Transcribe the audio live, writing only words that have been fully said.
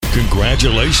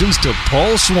Congratulations to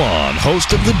Paul Swan,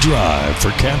 host of The Drive,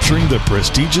 for capturing the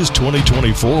prestigious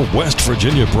 2024 West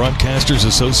Virginia Broadcasters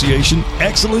Association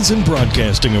Excellence in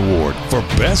Broadcasting Award for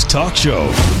Best Talk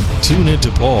Show. Tune in to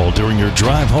Paul during your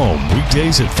drive home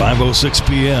weekdays at 5:06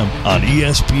 p.m. on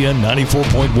ESPN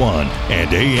 94.1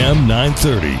 and AM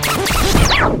 930.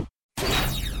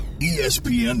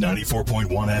 ESPN 94.1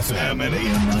 FM and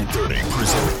AM 930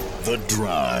 present The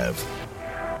Drive.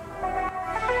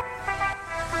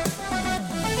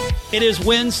 It is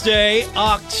Wednesday,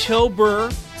 October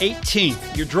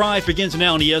 18th. Your drive begins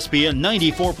now on ESPN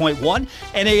 94.1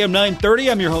 and AM 930.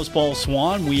 I'm your host, Paul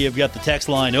Swan. We have got the text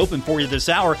line open for you this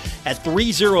hour at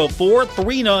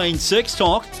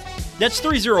 304-396-TALK. That's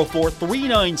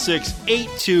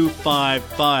 304-396-8255.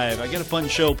 I got a fun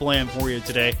show planned for you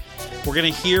today. We're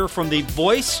going to hear from the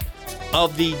voice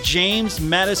of the James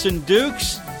Madison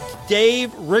Dukes,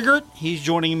 Dave Riggert. He's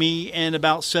joining me in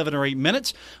about 7 or 8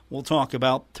 minutes. We'll talk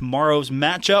about tomorrow's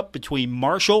matchup between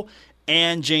Marshall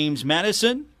and James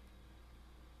Madison.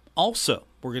 Also,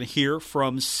 we're going to hear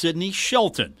from Sydney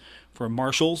Shelton from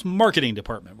Marshall's marketing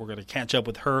department. We're going to catch up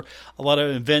with her. A lot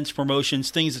of events,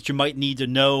 promotions, things that you might need to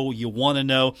know, you want to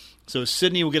know. So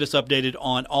Sydney will get us updated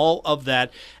on all of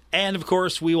that. And, of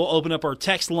course, we will open up our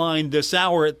text line this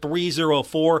hour at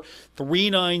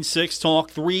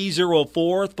 304-396-TALK,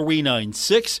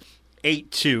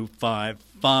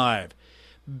 304-396-8255.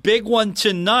 Big one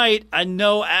tonight. I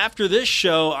know after this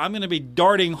show, I'm going to be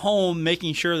darting home,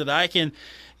 making sure that I can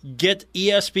get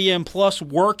ESPN Plus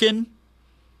working.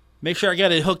 Make sure I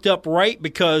got it hooked up right,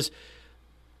 because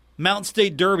Mountain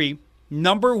State Derby,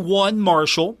 number 1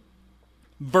 Marshall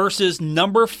versus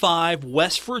number 5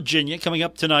 West Virginia, coming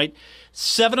up tonight,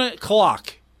 7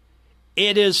 o'clock.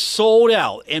 It is sold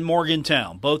out in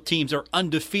Morgantown. Both teams are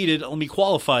undefeated. Let me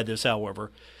qualify this, however.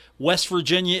 West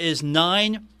Virginia is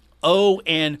 9-0-4,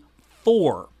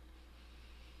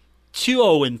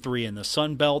 2-0-3 in the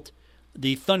Sun Belt.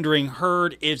 The Thundering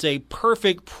Herd is a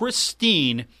perfect,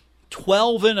 pristine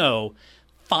 12-0,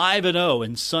 5-0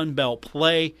 in Sun Belt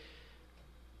play.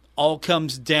 All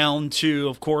comes down to,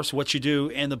 of course, what you do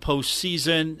in the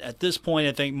postseason. At this point,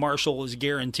 I think Marshall is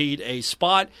guaranteed a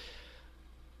spot.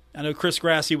 I know Chris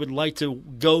Grassi would like to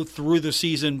go through the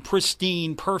season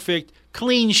pristine, perfect,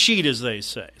 clean sheet, as they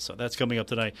say. So that's coming up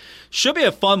tonight. Should be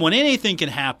a fun one. Anything can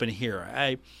happen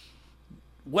here.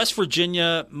 West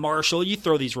Virginia, Marshall, you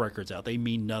throw these records out, they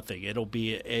mean nothing. It'll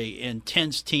be an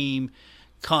intense team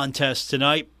contest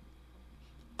tonight.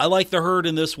 I like the Herd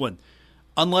in this one.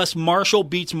 Unless Marshall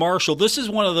beats Marshall, this is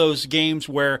one of those games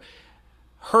where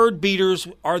Herd beaters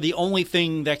are the only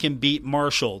thing that can beat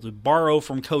Marshall. To borrow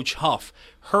from Coach Huff,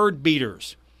 Herd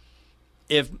beaters.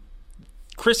 If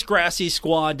Chris Grassi's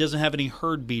squad doesn't have any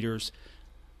Herd beaters,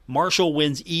 Marshall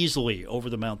wins easily over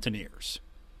the Mountaineers.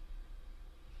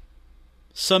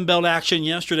 Sunbelt action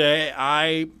yesterday,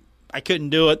 I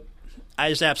couldn't do it. I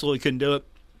just absolutely couldn't do it.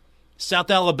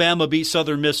 South Alabama beat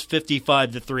Southern Miss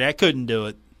 55-3. I couldn't do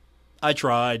it. I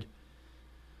tried.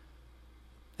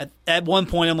 At one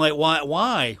point, I'm like,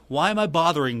 why? Why am I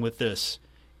bothering with this?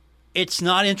 It's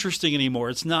not interesting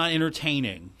anymore. It's not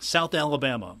entertaining. South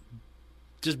Alabama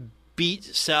just beat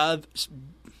South.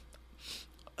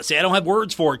 See, I don't have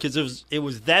words for it because it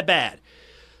was that bad.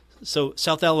 So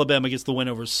South Alabama gets the win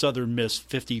over Southern Miss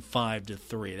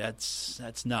 55-3.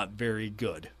 That's not very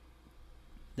good.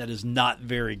 That is not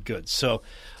very good. So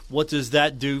what does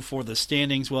that do for the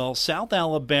standings? Well, South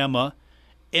Alabama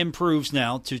improves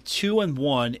now to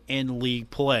 2-1 in league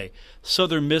play.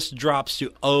 Southern Miss drops to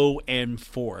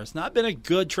 0-4. It's not been a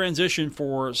good transition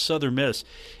for Southern Miss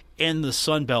in the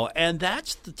Sun Belt. And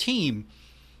that's the team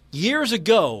years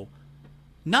ago,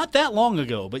 not that long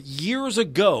ago, but years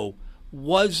ago,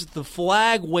 was the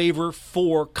flag waver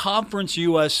for Conference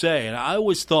USA. And I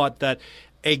always thought that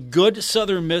a good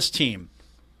Southern Miss team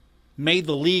made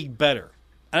the league better.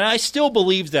 And I still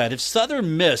believe that. If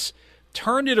Southern Miss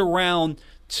turned it around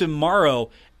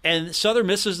tomorrow, and Southern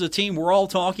Miss is the team we're all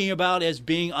talking about as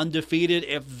being undefeated,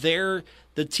 if they're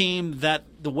the team that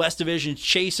the West Division is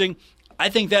chasing, I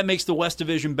think that makes the West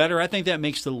Division better. I think that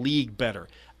makes the league better.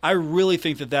 I really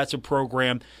think that that's a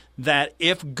program that,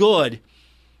 if good,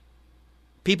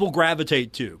 people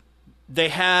gravitate to. They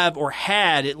have, or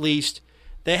had at least,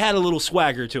 they had a little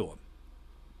swagger to them.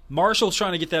 Marshall's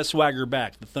trying to get that swagger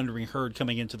back. The Thundering Herd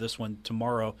coming into this one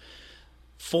tomorrow.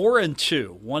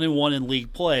 4-2, 1-1 in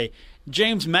league play.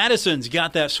 James Madison's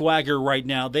got that swagger right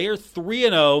now. They are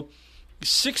 3-0,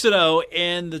 6-0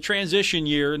 in the transition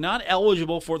year, not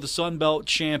eligible for the Sun Belt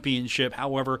Championship.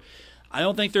 However, I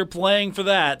don't think they're playing for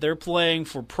that. They're playing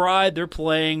for pride. They're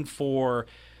playing for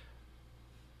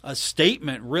a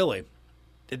statement, really.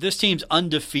 if this team's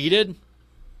undefeated,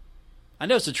 I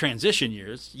know it's a transition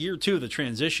year. It's year 2 of the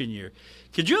transition year.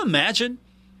 Could you imagine?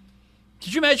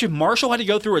 Could you imagine Marshall had to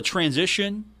go through a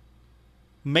transition,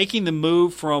 making the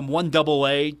move from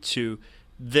 1AA to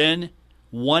then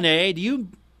 1A? Do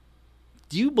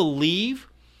you believe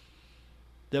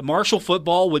that Marshall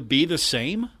football would be the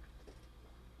same?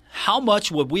 How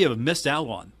much would we have missed out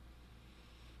on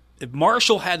if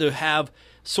Marshall had to have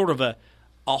sort of a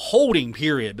holding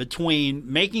period between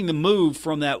making the move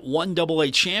from that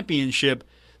 1AA championship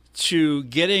to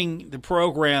getting the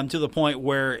program to the point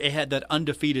where it had that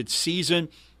undefeated season?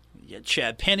 You had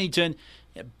Chad Pennington,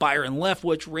 you had Byron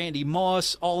Leftwich, Randy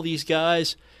Moss, all these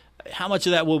guys. How much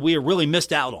of that would we have really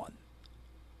missed out on?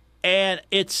 And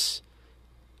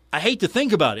I hate to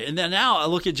think about it. And then now I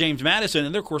look at James Madison,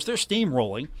 and of course they're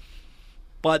steamrolling,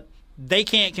 but they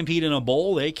can't compete in a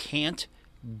bowl. They can't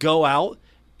go out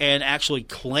and actually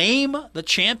claim the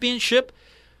championship.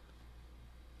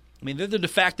 I mean, they're the de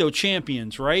facto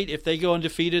champions, right? If they go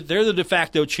undefeated, they're the de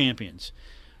facto champions.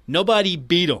 Nobody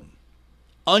beat them.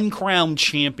 Uncrowned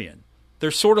champion.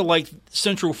 They're sort of like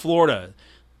Central Florida.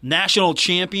 National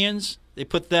champions. They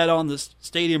put that on the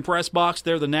stadium press box.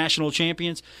 They're the national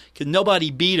champions because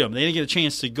nobody beat them. They didn't get a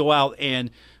chance to go out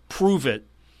and prove it,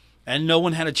 and no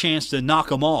one had a chance to knock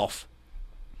them off.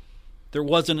 There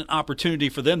wasn't an opportunity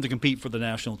for them to compete for the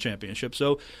national championship.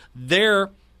 So they're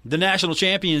the national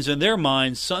champions in their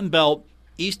minds. Sun Belt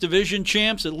East Division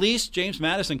champs, at least James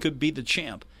Madison could be the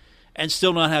champ and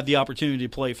still not have the opportunity to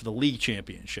play for the league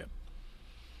championship.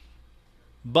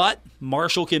 But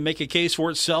Marshall can make a case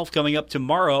for itself coming up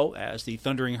tomorrow as the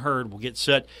Thundering Herd will get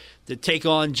set to take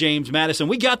on James Madison.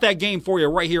 We got that game for you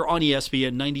right here on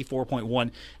ESPN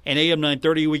 94.1 and AM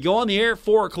 930. We go on the air at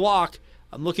 4 o'clock.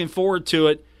 I'm looking forward to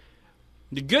it.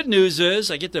 The good news is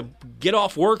I get to get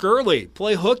off work early,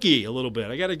 play hooky a little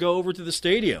bit. I got to go over to the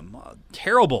stadium.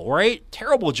 Terrible, right?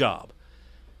 Terrible job.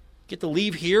 Get to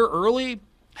leave here early,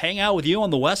 hang out with you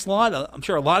on the West Lot. I'm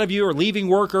sure a lot of you are leaving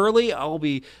work early. I'll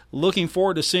be looking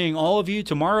forward to seeing all of you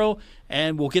tomorrow,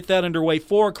 and we'll get that underway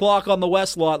 4 o'clock on the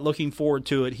West Lot. Looking forward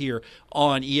to it here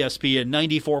on ESPN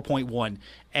 94.1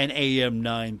 and AM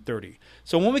 930.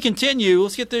 So when we continue,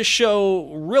 let's get this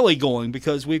show really going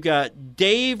because we've got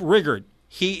Dave Riggert.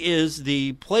 He is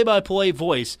the play-by-play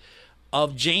voice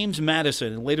of James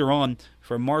Madison, and later on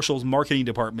from Marshall's marketing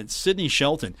department, Sydney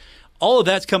Shelton. All of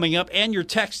that's coming up, and your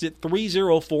text at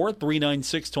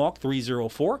 304-396-TALK,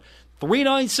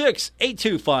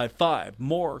 304-396-8255.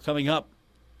 More coming up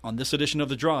on this edition of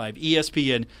The Drive,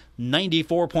 ESPN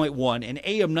 94.1 and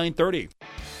AM 930.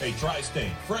 Hey,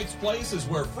 Tri-State, Frank's Place is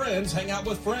where friends hang out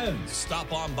with friends.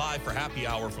 Stop on by for happy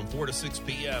hour from 4 to 6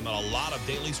 p.m. and a lot of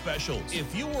daily specials.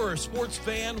 If you were a sports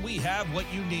fan, we have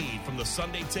what you need, from the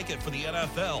Sunday ticket for the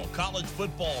NFL, college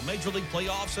football, Major League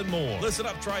playoffs, and more. Listen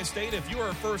up, Tri-State. If you are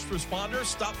a first responder,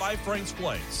 stop by Frank's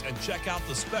Place and check out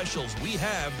the specials we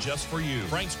have just for you.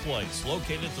 Frank's Place,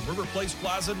 located at the River Place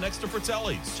Plaza next to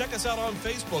Fratelli's. Check us out on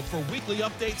Facebook for weekly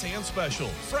updates and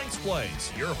specials. Frank's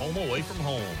Place, your home away from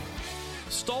home.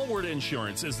 Stalwart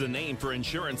Insurance is the name for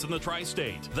insurance in the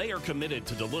Tri-State. They are committed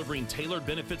to delivering tailored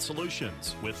benefit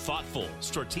solutions with thoughtful,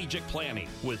 strategic planning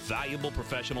with valuable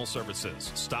professional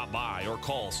services. Stop by or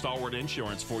call Stalwart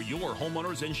Insurance for your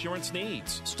homeowner's insurance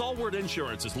needs. Stalwart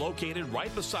Insurance is located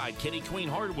right beside Kenny Queen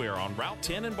Hardware on Route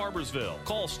 10 in Barbersville.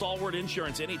 Call Stalwart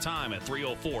Insurance anytime at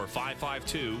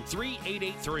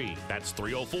 304-552-3883. That's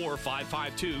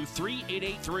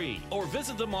 304-552-3883. Or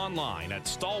visit them online at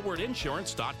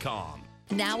stalwartinsurance.com.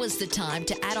 Now is the time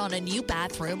to add on a new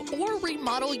bathroom or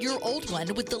remodel your old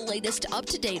one with the latest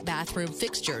up-to-date bathroom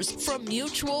fixtures from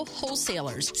Mutual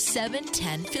Wholesalers,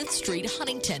 710 5th Street,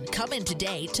 Huntington. Come in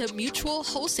today to Mutual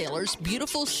Wholesalers'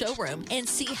 beautiful showroom and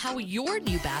see how your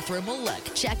new bathroom will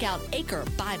look. Check out Acre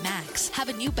by Max. Have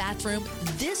a new bathroom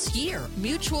this year.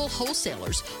 Mutual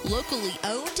Wholesalers, locally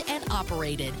owned and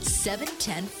operated,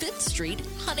 710 5th Street,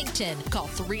 Huntington. Call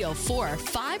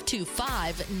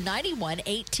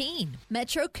 304-525-9118.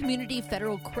 Metro Community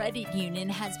Federal Credit Union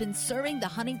has been serving the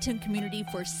Huntington community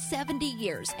for 70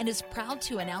 years and is proud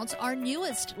to announce our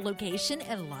newest location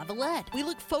in Lavallette. We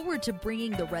look forward to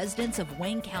bringing the residents of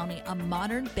Wayne County a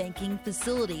modern banking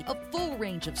facility, a full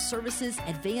range of services,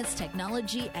 advanced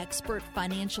technology, expert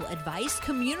financial advice,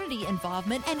 community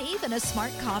involvement, and even a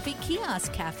smart coffee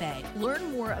kiosk cafe.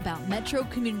 Learn more about Metro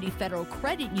Community Federal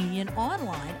Credit Union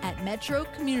online at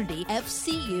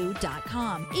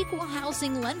metrocommunityfcu.com. Equal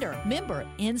housing lender, member member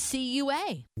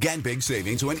NCUA. Get big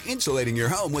savings when insulating your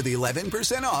home with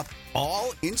 11% off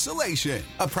all insulation.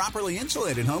 A properly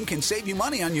insulated home can save you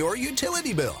money on your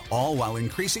utility bill, all while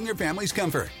increasing your family's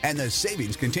comfort. And the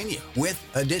savings continue with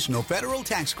additional federal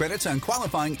tax credits on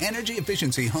qualifying energy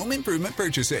efficiency home improvement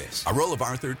purchases. A roll of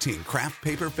R13 craft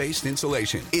paper-faced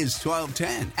insulation is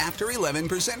 $12.10 after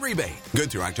 11% rebate.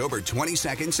 Good through October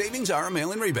 22nd. Savings are a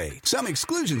mail-in rebate. Some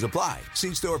exclusions apply.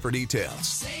 See store for details.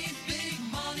 Save big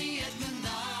money at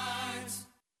Menards.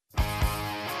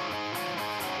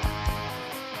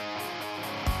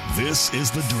 This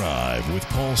is The Drive with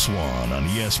Paul Swan on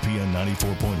ESPN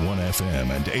 94.1 FM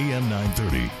and AM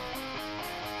 930.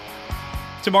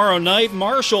 Tomorrow night,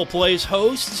 Marshall plays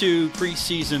host to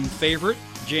preseason favorite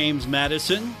James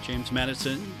Madison. James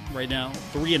Madison right now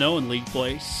 3-0 in league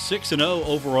play, 6-0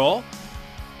 overall.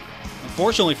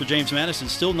 Unfortunately for James Madison,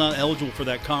 still not eligible for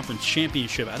that conference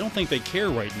championship. I don't think they care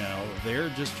right now. They're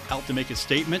just out to make a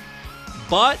statement.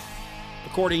 But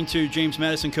according to James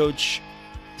Madison coach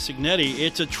Cignetti,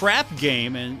 it's a trap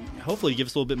game, and hopefully he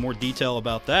gives a little bit more detail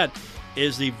about that,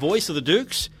 is the voice of the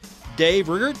Dukes, Dave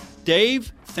Riggert.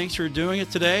 Dave, thanks for doing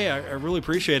it today. I really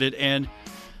appreciate it. And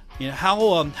you know,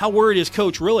 how worried is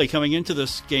Coach really coming into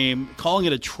this game, calling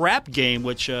it a trap game,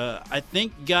 which I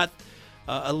think got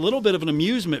a little bit of an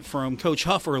amusement from Coach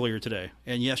Huff earlier today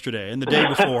and yesterday and the day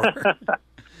before.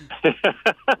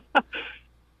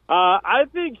 I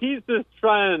think he's just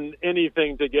trying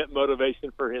anything to get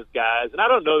motivation for his guys, and I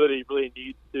don't know that he really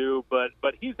needs to, but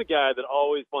he's a guy that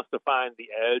always wants to find the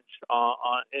edge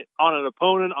on an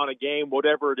opponent, on a game,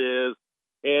 whatever it is.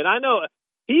 And I know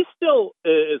he still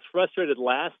is frustrated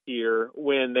last year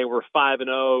when they were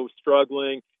 5-0,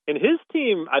 struggling. And his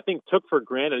team, I think, took for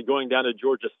granted going down to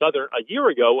Georgia Southern a year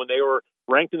ago when they were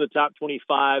ranked in the top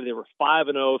 25. They were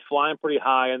 5-0, flying pretty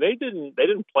high, and they didn't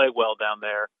play well down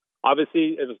there.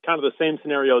 Obviously, it was kind of the same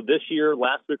scenario this year.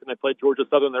 Last week when they played Georgia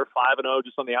Southern, they're 5-0,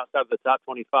 just on the outside of the top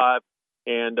 25,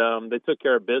 and they took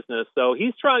care of business. So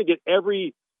he's trying to get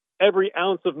every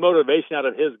ounce of motivation out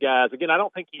of his guys. Again, I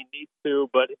don't think he needs to,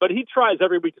 but he tries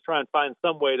every week to try and find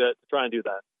some way to try and do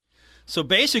that. So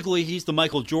basically, he's the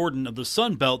Michael Jordan of the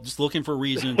Sun Belt, just looking for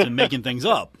reasons and making things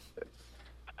up.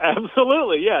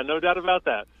 Absolutely, yeah, no doubt about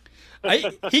that.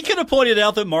 He could have pointed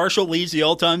out that Marshall leads the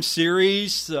all-time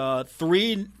series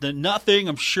 3-0.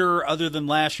 I'm sure, other than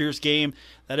last year's game,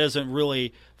 that doesn't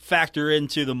really factor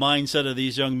into the mindset of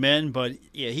these young men. But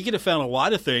yeah, he could have found a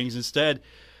lot of things. Instead,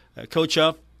 Coach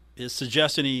Huff is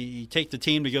suggesting he take the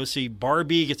team to go see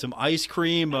Barbie, get some ice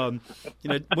cream. When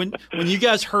you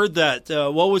guys heard that,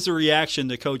 what was the reaction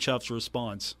to Coach Huff's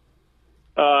response?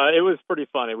 It was pretty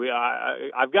funny.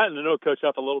 I've gotten to know Coach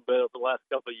Huff a little bit over the last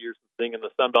couple of years, being in the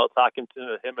Sun Belt, talking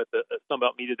to him at the Sun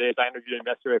Belt Media Days. I interviewed him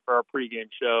yesterday for our pregame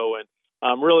show,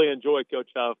 and really enjoyed Coach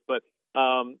Huff. But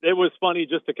it was funny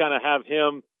just to kind of have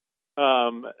him,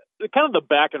 kind of the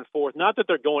back and forth. Not that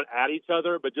they're going at each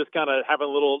other, but just kind of having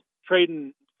a little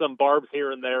trading some barbs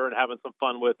here and there and having some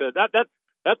fun with it.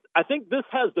 I think this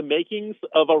has the makings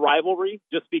of a rivalry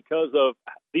just because of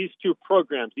these two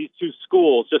programs, these two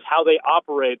schools, just how they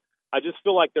operate. I just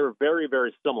feel like they're very,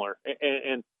 very similar.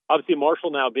 And obviously Marshall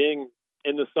now being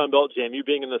in the Sun Belt, JMU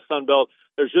being in the Sun Belt,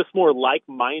 there's just more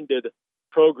like-minded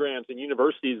programs and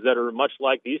universities that are much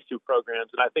like these two programs.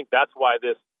 And I think that's why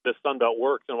this Sun Belt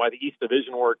works and why the East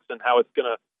Division works and how it's going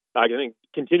to, I think,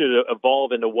 continue to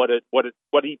evolve into what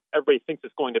everybody thinks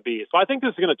it's going to be. So I think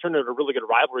this is going to turn into a really good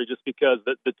rivalry just because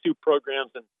the two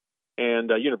programs and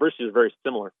universities are very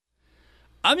similar.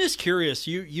 I'm just curious.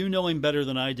 You know him better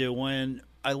than I do. When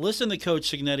I listen to Coach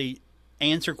Cignetti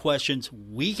answer questions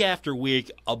week after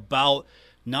week about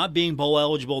not being bowl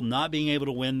eligible, not being able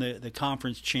to win the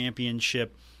conference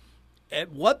championship,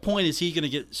 at what point is he going to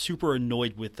get super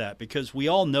annoyed with that? Because we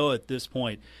all know at this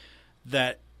point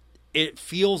that it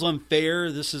feels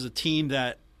unfair. This is a team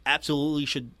that absolutely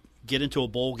should get into a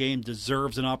bowl game,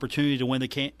 deserves an opportunity to win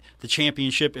the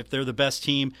championship if they're the best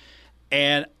team.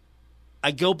 And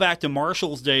I go back to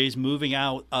Marshall's days moving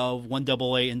out of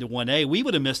 1AA into 1A. We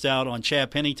would have missed out on Chad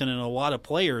Pennington and a lot of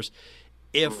players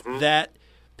if that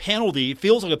penalty,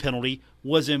 feels like a penalty,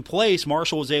 was in place.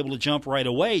 Marshall was able to jump right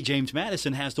away. James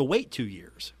Madison has to wait 2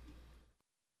 years.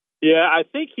 Yeah, I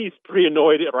think he's pretty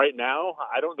annoyed right now.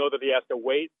 I don't know that he has to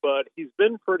wait, but he's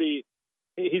been pretty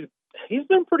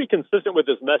consistent with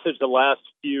his message probably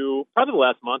the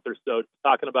last month or so,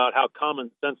 talking about how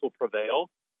common sense will prevail.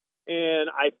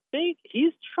 And I think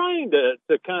he's trying to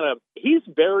kind of, he's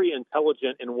very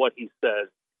intelligent in what he says.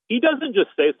 He doesn't just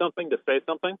say something to say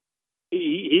something.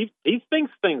 He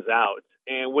thinks things out.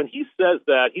 And when he says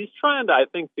that, he's trying to, I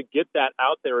think, to get that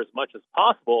out there as much as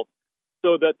possible.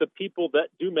 so that the people that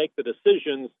do make the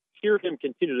decisions hear him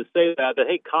continue to say that,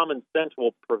 hey, common sense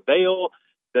will prevail,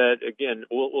 that, again,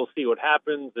 we'll see what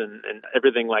happens and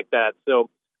everything like that. So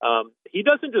he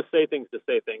doesn't just say things to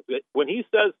say things. When he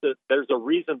says that there's a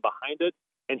reason behind it,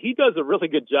 and he does a really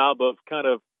good job of kind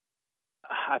of,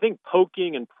 I think,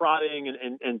 poking and prodding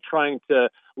and trying to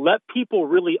let people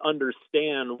really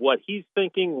understand what he's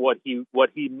thinking, what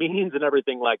he means and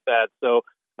everything like that. So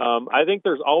I think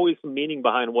there's always some meaning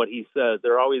behind what he says.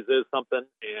 There always is something.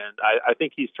 And I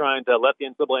think he's trying to let the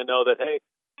NCAA know that, hey,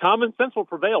 common sense will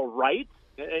prevail, right?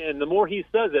 And the more he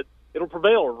says it, it'll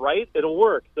prevail, right? It'll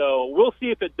work. So we'll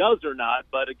see if it does or not.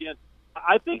 But again,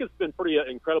 I think it's been pretty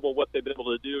incredible what they've been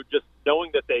able to do, just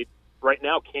knowing that they right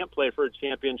now can't play for a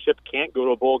championship, can't go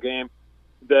to a bowl game,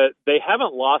 that they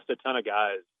haven't lost a ton of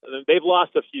guys. They've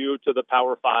lost a few to the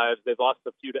Power Fives. They've lost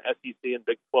a few to SEC and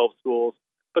Big 12 schools,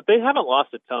 but they haven't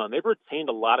lost a ton. They've retained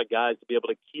a lot of guys to be able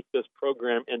to keep this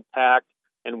program intact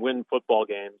and win football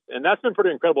games. And that's been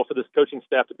pretty incredible for this coaching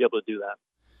staff to be able to do that.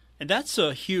 And that's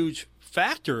a huge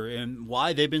factor in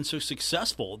why they've been so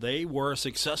successful. They were a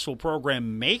successful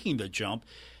program making the jump.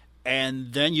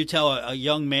 And then you tell a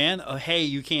young man, hey,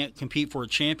 you can't compete for a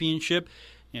championship.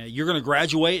 You know, you're going to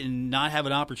graduate and not have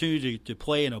an opportunity to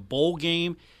play in a bowl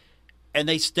game. And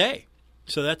they stay.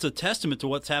 So that's a testament to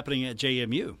what's happening at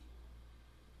JMU.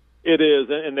 It is.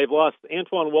 And they've lost.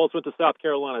 Antoine Wells went to South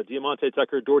Carolina. Diamante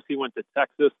Tucker Dorsey went to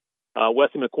Texas.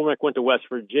 Wesley McCormick went to West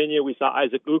Virginia. We saw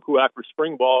Isaac Uku after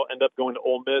spring ball end up going to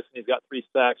Ole Miss, and he's got 3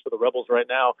 sacks for the Rebels right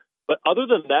now. But other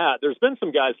than that, there's been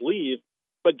some guys leave,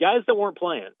 but guys that weren't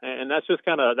playing. And that's just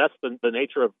that's the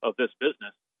nature of this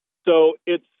business. So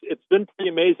it's been pretty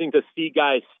amazing to see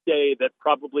guys stay that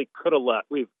probably could have left.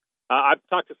 I've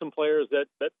talked to some players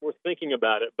that were thinking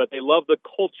about it, but they love the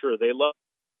culture. They love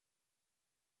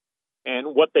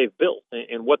and what they've built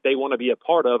and what they want to be a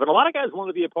part of. And a lot of guys want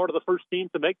to be a part of the first team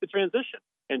to make the transition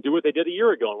and do what they did a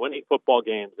year ago and win 8 football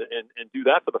games and do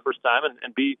that for the first time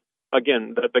and be,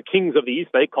 again, the kings of the East,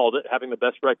 they called it, having the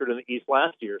best record in the East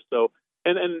last year. So,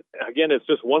 and again, it's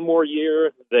just one more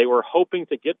year. They were hoping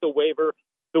to get the waiver.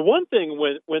 The one thing,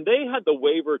 when they had the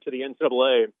waiver to the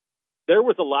NCAA, there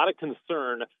was a lot of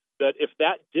concern that if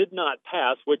that did not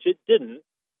pass, which it didn't,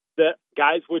 that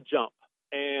guys would jump.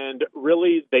 And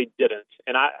really, they didn't.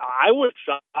 And I was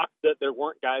shocked that there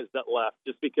weren't guys that left,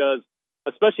 just because,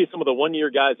 especially some of the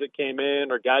one-year guys that came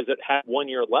in or guys that had 1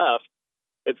 year left,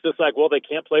 it's just like, well, they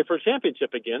can't play for a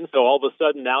championship again. So all of a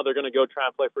sudden now they're going to go try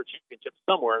and play for a championship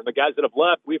somewhere. And the guys that have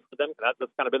left,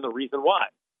 that's kind of been the reason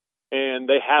why. And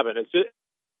they haven't. It's just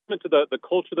into the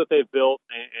culture that they've built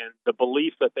and the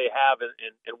belief that they have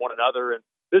in one another. And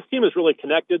this team is really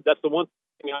connected. That's the one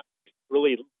thing I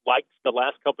really liked the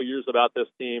last couple of years about this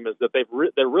team, is that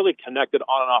they're really connected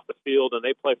on and off the field, and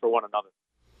they play for one another.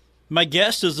 My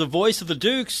guest is the voice of the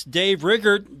Dukes, Dave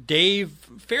Riggert. Dave,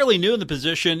 fairly new in the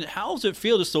position. How does it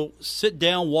feel just to sit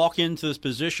down, walk into this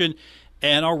position,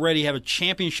 and already have a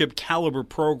championship caliber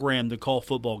program to call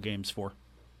football games for?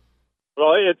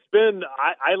 Well, it's been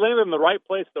I landed in the right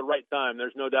place at the right time.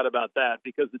 There's no doubt about that,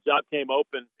 because the job came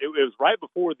open. It was right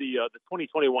before the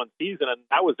 2021 season, and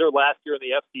that was their last year in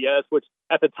the FCS, which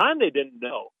at the time they didn't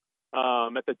know.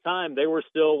 At the time, they were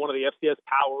still one of the FCS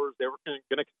powers. They were going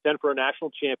to contend for a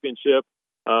national championship.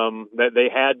 That they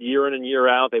had year in and year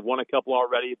out. They've won a couple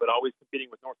already, but always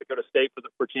competing with North Dakota State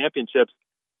for championships.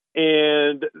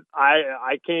 And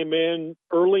I came in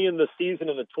early in the season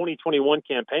in the 2021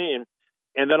 campaign.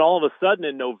 And then all of a sudden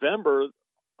in November,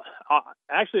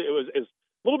 actually it was a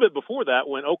little bit before that,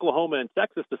 when Oklahoma and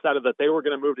Texas decided that they were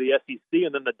going to move to the SEC,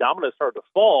 and then the dominoes started to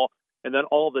fall, and then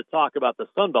all the talk about the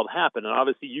Sun Belt happened. And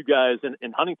obviously you guys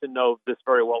in Huntington know this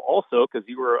very well also, because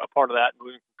you were a part of that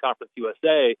moving from Conference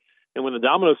USA. And when the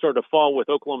dominoes started to fall with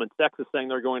Oklahoma and Texas saying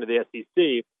they're going to the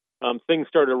SEC, things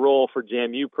started to roll for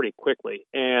JMU pretty quickly.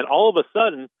 And all of a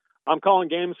sudden, I'm calling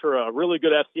games for a really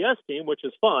good FCS team, which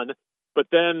is fun, but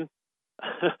then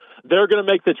they're going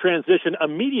to make the transition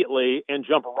immediately and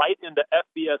jump right into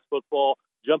FBS football,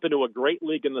 jump into a great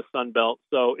league in the Sun Belt.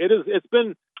 So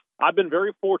I've been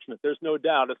very fortunate. There's no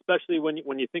doubt, especially when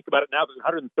you think about it now. There's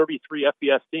 133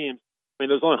 FBS teams. I mean,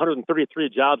 there's only 133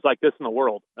 jobs like this in the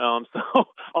world. So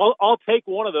I'll take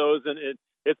one of those, and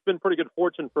it's been pretty good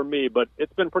fortune for me. But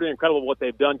it's been pretty incredible what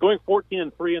they've done, going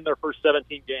 14-3 in their first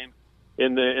 17 games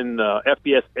in the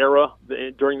FBS era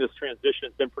during this transition.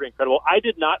 It's been pretty incredible. I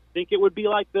did not think it would be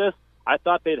like this. I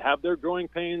thought they'd have their growing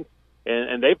pains,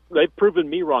 and they've proven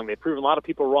me wrong. They've proven a lot of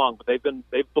people wrong, but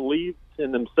they've believed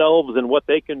in themselves and what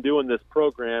they can do in this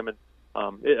program. And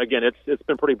again, it's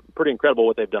been pretty incredible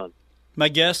what they've done. My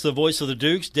guest, the voice of the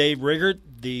Dukes, Dave Riggert.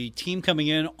 The team coming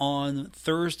in on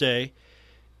Thursday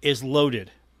is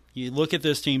loaded. You look at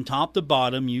this team top to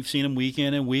bottom. You've seen them week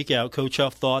in and week out. Coach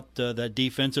Huff thought that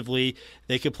defensively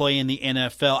they could play in the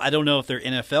NFL. I don't know if they're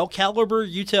NFL caliber.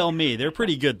 You tell me. They're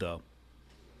pretty good, though.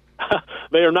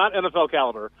 They are not NFL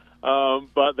caliber,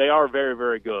 but they are very,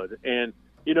 very good. And,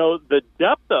 you know, the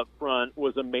depth up front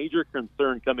was a major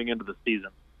concern coming into the season.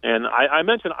 And I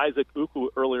mentioned Isaac Uku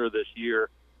earlier this year,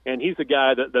 and he's a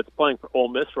guy that's playing for Ole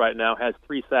Miss right now, has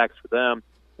 3 sacks for them.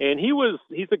 And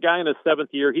he's a guy in his 7th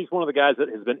year. He's one of the guys that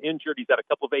has been injured. He's had a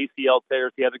couple of ACL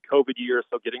tears. He had a COVID year,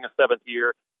 so getting a 7th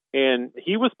year. And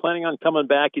he was planning on coming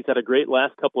back. He's had a great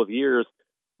last couple of years.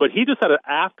 But he just had an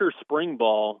after spring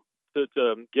ball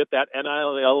to get that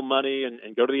NIL money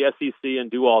and go to the SEC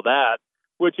and do all that,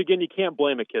 which, again, you can't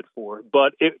blame a kid for.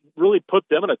 But it really put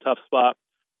them in a tough spot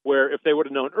where if they would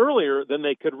have known earlier, then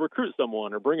they could recruit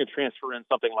someone or bring a transfer in,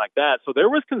 something like that. So there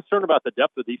was concern about the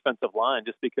depth of the defensive line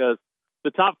just because the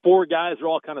top 4 guys are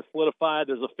all kind of solidified.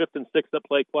 There's a 5th and 6th that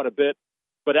play quite a bit.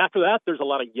 But after that, there's a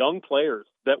lot of young players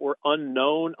that were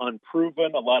unknown,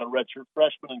 unproven, a lot of redshirt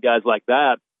freshmen and guys like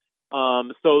that.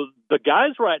 So the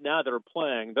guys right now that are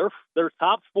playing, they're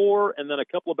top 4, and then a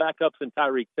couple of backups in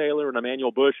Tyreek Taylor and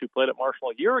Emmanuel Bush, who played at Marshall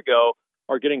a year ago,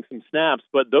 are getting some snaps.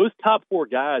 But those top 4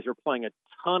 guys are playing a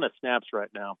ton of snaps right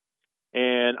now.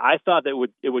 And I thought that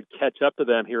it would catch up to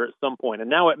them here at some point. And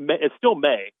now it's still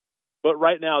May. But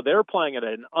right now, they're playing at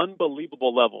an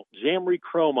unbelievable level. Jamri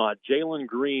Cromot, Jalen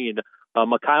Green,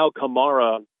 Mikhail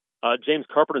Kamara, James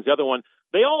Carpenter's the other one.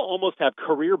 They all almost have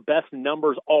career best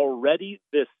numbers already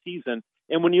this season.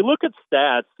 And when you look at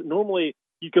stats, normally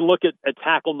you can look at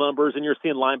tackle numbers, and you're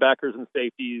seeing linebackers and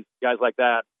safeties, guys like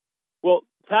that. Well,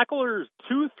 tacklers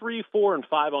 2, 3, 4, and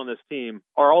 5 on this team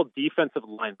are all defensive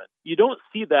linemen. You don't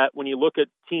see that when you look at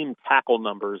team tackle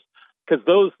numbers. Because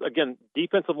those, again,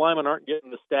 defensive linemen aren't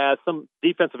getting the stats. Some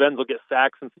defensive ends will get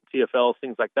sacks and some TFLs,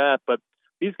 things like that. But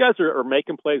these guys are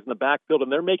making plays in the backfield, and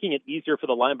they're making it easier for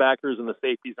the linebackers and the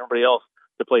safeties and everybody else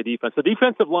to play defense. The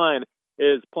defensive line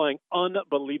is playing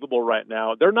unbelievable right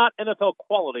now. They're not NFL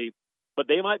quality, but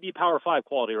they might be Power 5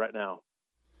 quality right now.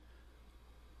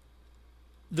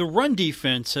 The run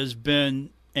defense has been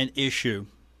an issue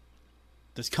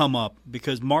that's come up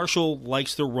because Marshall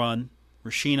likes to run.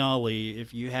 Rasheen Ali,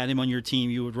 if you had him on your team,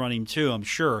 you would run him too, I'm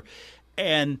sure.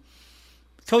 And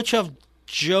Coach Huff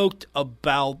joked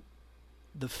about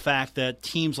the fact that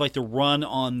teams like to run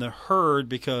on the herd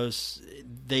because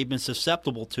they've been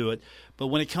susceptible to it. But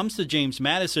when it comes to James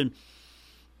Madison,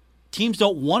 teams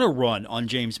don't want to run on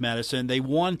James Madison. They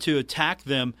want to attack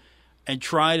them and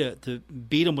try to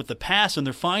beat them with the pass, and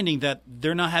they're finding that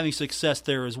they're not having success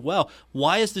there as well.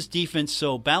 Why is this defense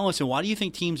so balanced, and why do you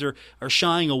think teams are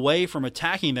shying away from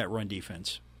attacking that run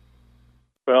defense?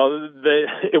 Well,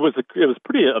 it was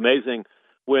pretty amazing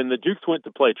when the Dukes went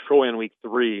to play Troy in week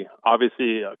 3.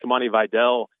 Obviously, Kamani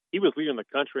Vidal, he was leading the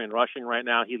country in rushing right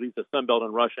now. He leads the Sun Belt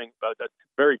in rushing. That's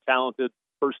very talented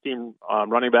first-team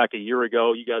running back a year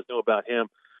ago. You guys know about him.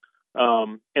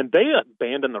 And they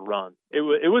abandoned the run. It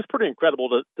was pretty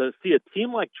incredible to see a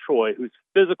team like Troy, who's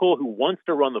physical, who wants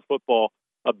to run the football,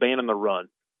 abandon the run.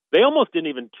 They almost didn't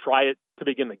even try it to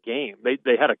begin the game.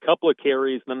 They had a couple of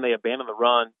carries, and then they abandoned the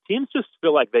run. Teams just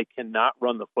feel like they cannot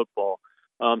run the football.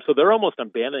 So they're almost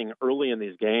abandoning early in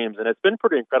these games, and it's been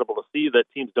pretty incredible to see that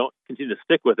teams don't continue to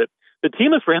stick with it. The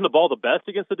team that's ran the ball the best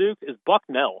against the Dukes is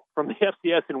Bucknell from the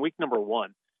FCS in week number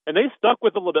 1. And they stuck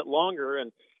with it a little bit longer,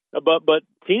 But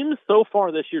teams so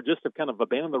far this year just have kind of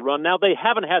abandoned the run. Now, they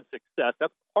haven't had success.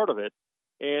 That's part of it.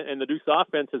 And the Dukes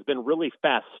offense has been really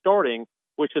fast starting,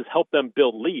 which has helped them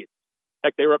build leads.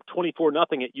 Heck, they were up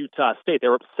 24-0 at Utah State. They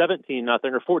were up 17-0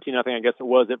 or 14-0, I guess it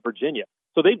was, at Virginia.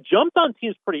 So they've jumped on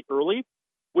teams pretty early,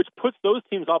 which puts those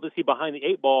teams obviously behind the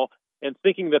 8 ball and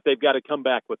thinking that they've got to come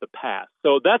back with the pass.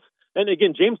 So and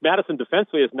again, James Madison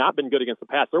defensively has not been good against the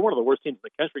pass. They're one of the worst teams in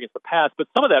the country against the pass, but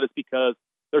some of that is because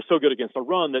they're so good against the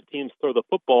run that teams throw the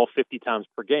football 50 times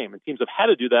per game. And teams have had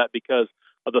to do that because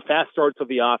of the fast starts of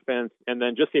the offense and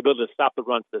then just the ability to stop the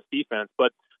run to this defense.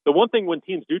 But the one thing when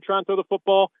teams do try and throw the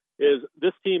football is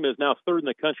this team is now 3rd in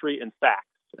the country in sacks.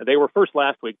 They were first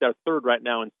last week. They're 3rd right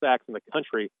now in sacks in the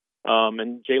country.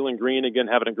 And Jalen Green, again,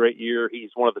 having a great year.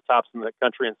 He's one of the tops in the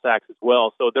country in sacks as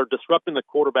well. So they're disrupting the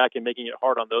quarterback and making it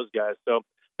hard on those guys. So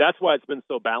that's why it's been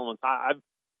so balanced.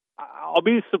 I'll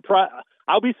be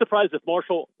surprised if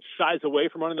Marshall shies away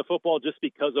from running the football just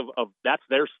because of that's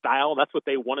their style. That's what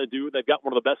they want to do. They've got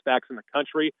one of the best backs in the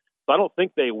country. So I don't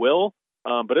think they will.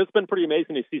 But it's been pretty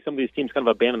amazing to see some of these teams kind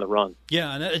of abandon the run.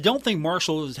 Yeah, and I don't think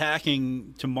Marshall is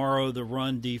attacking tomorrow the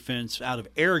run defense out of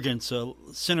arrogance.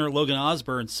 Center Logan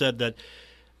Osborne said that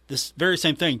this very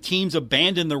same thing. Teams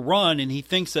abandon the run, and he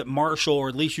thinks that Marshall, or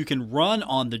at least you can run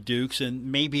on the Dukes,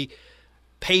 and maybe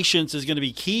patience is going to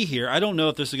be key here. I don't know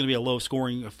if this is going to be a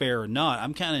low-scoring affair or not.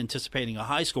 I'm kind of anticipating a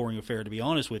high-scoring affair, to be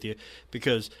honest with you,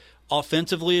 because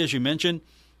offensively, as you mentioned,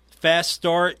 fast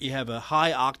start, you have a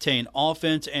high-octane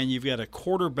offense, and you've got a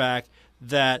quarterback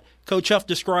that Coach Huff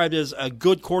described as a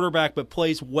good quarterback but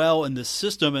plays well in the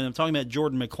system, and I'm talking about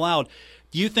Jordan McLeod.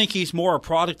 Do you think he's more a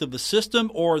product of the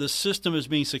system, or the system is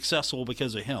being successful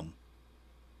because of him?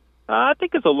 I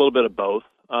think it's a little bit of both.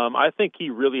 I think he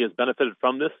really has benefited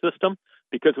from this system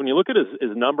because when you look at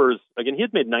his numbers, again, he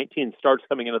had made 19 starts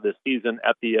coming into this season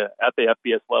at the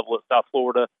FBS level at South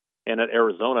Florida and at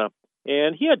Arizona,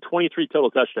 and he had 23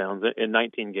 total touchdowns in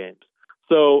 19 games.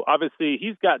 So obviously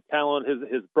he's got talent.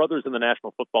 His brother's in the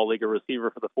National Football League, a receiver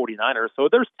for the 49ers. So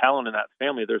there's talent in that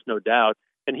family. There's no doubt.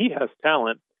 And he has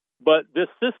talent. But this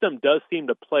system does seem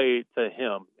to play to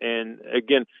him. And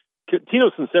again, Tino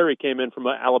Sunseri came in from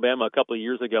Alabama a couple of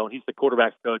years ago, and he's the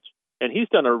quarterback's coach. And he's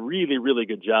done a really, really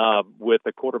good job with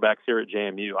the quarterbacks here at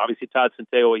JMU. Obviously, Todd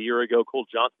Centeio a year ago, Cole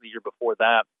Johnson the year before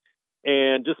that,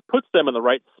 and just puts them in the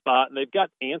right spot. And they've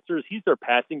got answers. He's their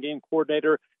passing game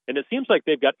coordinator, and it seems like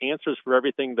they've got answers for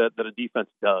everything that a defense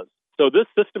does. So this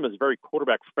system is very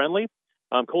quarterback-friendly.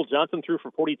 Cole Johnson threw for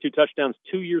 42 touchdowns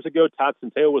 2 years ago. Todd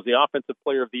Centeio was the Offensive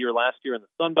Player of the Year last year in the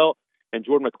Sun Belt. And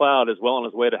Jordan McLeod is well on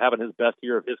his way to having his best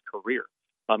year of his career.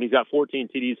 He's got 14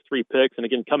 TDs, 3 picks, and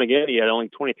again, coming in, he had only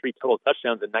 23 total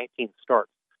touchdowns in 19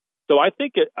 starts. So I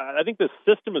think the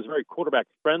system is very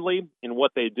quarterback-friendly in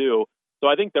what they do. So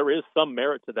I think there is some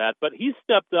merit to that. But he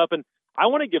stepped up, and I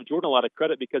want to give Jordan a lot of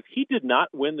credit because he did not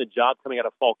win the job coming out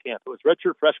of fall camp. It was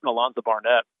redshirt freshman Alonzo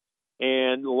Barnett.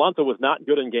 And Alonzo was not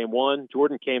good in game one.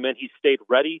 Jordan came in. He stayed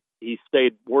ready. He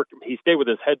stayed with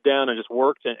his head down and just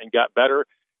worked and got better.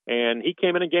 And he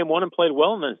came in game one and played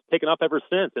well and has taken up ever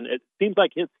since. And it seems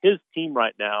like it's his team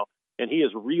right now, and he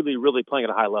is really, really playing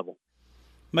at a high level.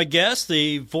 My guest,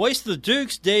 the voice of the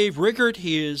Dukes, Dave Rickert,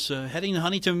 he is heading to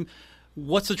Huntington.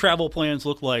 What's the travel plans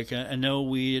look like? I know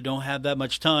we don't have that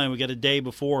much time. We got a day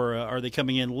before. Are they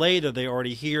coming in late? Are they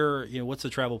already here? What's the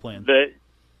travel plan?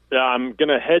 I'm going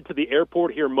to head to the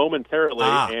airport here momentarily,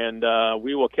 and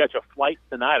we will catch a flight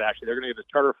tonight, actually. They're going to get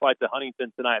a charter flight to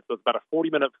Huntington tonight. So it's about a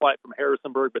 40-minute flight from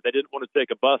Harrisonburg, but they didn't want to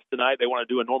take a bus tonight. They want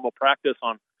to do a normal practice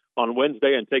on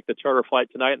Wednesday and take the charter flight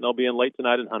tonight, and they'll be in late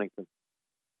tonight in Huntington.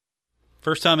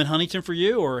 First time in Huntington for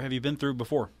you, or have you been through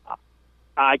before?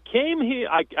 I came here.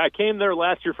 I came there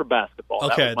last year for basketball.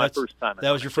 Okay, that was my first time.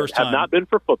 That was your first time. I have not been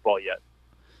for football yet.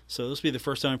 So this will be the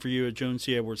first time for you at Jones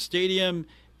C. Edwards Stadium.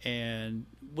 And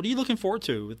what are you looking forward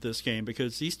to with this game?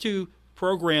 Because these two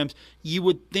programs, you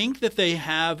would think that they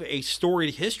have a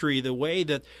storied history, the way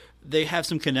that they have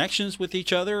some connections with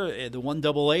each other, the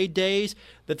 1AA days,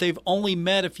 that they've only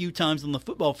met a few times on the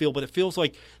football field, but it feels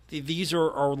like these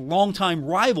are longtime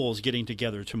rivals getting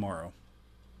together tomorrow.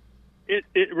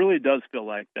 It really does feel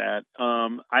like that.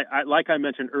 I like I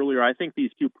mentioned earlier, I think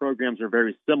these two programs are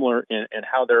very similar in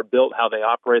how they're built, how they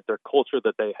operate, their culture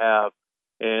that they have.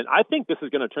 And I think this is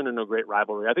going to turn into a great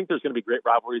rivalry. I think there's going to be great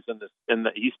rivalries in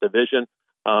the East Division.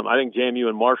 I think JMU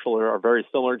and Marshall are very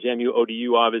similar. JMU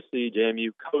ODU, obviously,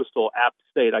 JMU Coastal, App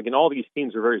State. Again, all these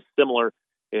teams are very similar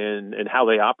in how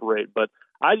they operate. But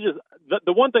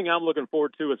the one thing I'm looking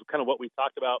forward to is kind of what we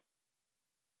talked about.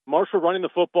 Marshall running the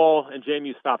football and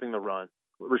JMU stopping the run.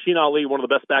 Rasheen Ali, one of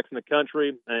the best backs in the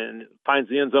country, and finds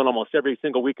the end zone almost every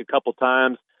single week a couple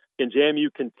times. Can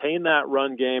JMU contain that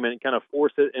run game and kind of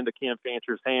force it into Cam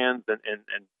Fancher's hands and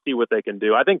see what they can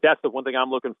do? I think that's the one thing I'm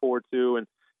looking forward to.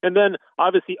 And then,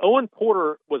 obviously, Owen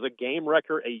Porter was a game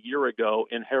wrecker a year ago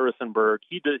in Harrisonburg.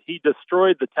 He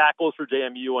destroyed the tackles for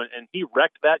JMU, and he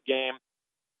wrecked that game.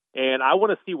 And I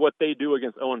want to see what they do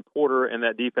against Owen Porter and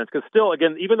that defense. Because still,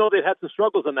 again, even though they've had some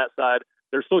struggles on that side,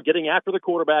 they're still getting after the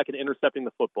quarterback and intercepting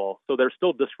the football. So they're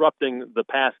still disrupting the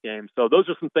pass game. So those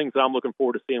are some things that I'm looking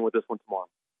forward to seeing with this one tomorrow.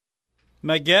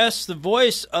 My guest, the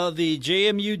voice of the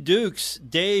JMU Dukes,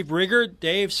 Dave Rickert.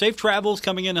 Dave, safe travels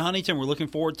coming into Huntington. We're looking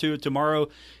forward to it tomorrow.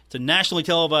 It's a nationally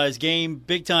televised game,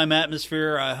 big-time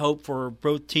atmosphere, I hope, for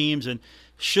both teams, and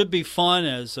should be fun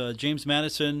as James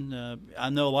Madison.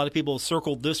 I know a lot of people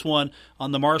circled this one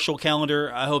on the Marshall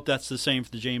calendar. I hope that's the same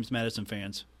for the James Madison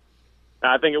fans.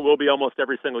 I think it will be almost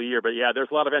every single year. But, yeah, there's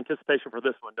a lot of anticipation for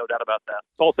this one, no doubt about that.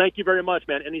 Paul, thank you very much,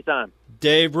 man. Anytime.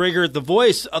 Dave Rickert, the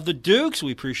voice of the Dukes.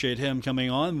 We appreciate him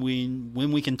coming on.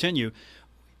 When we continue,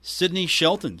 Sydney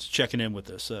Shelton's checking in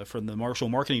with us from the Marshall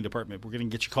Marketing Department. We're going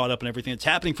to get you caught up in everything that's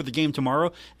happening for the game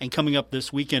tomorrow and coming up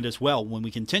this weekend as well when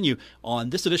we continue on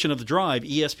this edition of The Drive,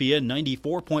 ESPN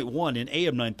 94.1 and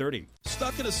AM 930.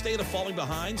 Stuck in a state of falling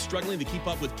behind, struggling to keep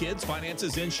up with kids,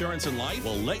 finances, insurance, and life?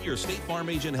 Well, let your State Farm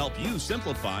agent help you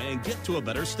simplify and get to a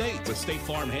better state. With State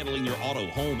Farm handling your auto,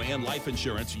 home, and life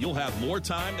insurance, you'll have more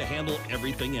time to handle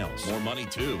everything else. More money,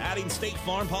 too. Adding State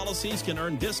Farm policies can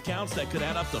earn discounts that could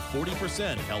add up to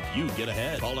 40% and help you get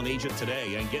ahead. Call an agent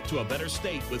today and get to a better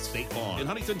state with State Farm. In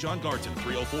Huntington, John Garton,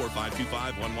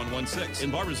 304-525-1116.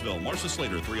 In Barbersville, Marcia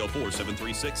Slater,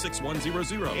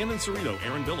 304-736-6100. And in Cerrito,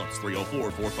 Aaron Billups,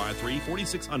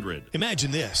 304-453-4600.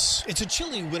 Imagine this. It's a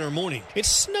chilly winter morning. It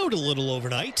snowed a little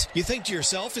overnight. You think to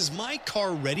yourself, is my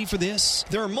car ready for this?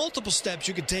 There are multiple steps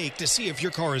you could take to see if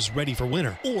your car is ready for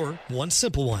winter. Or one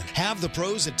simple one. Have the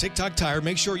pros at TikTok Tire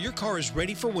make sure your car is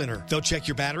ready for winter. They'll check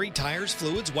your battery, tires,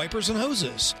 fluids, wipers, and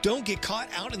hoses. Don't get caught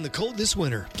out in the cold this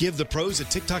winter. Give the pros at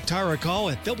TikTok Tire a call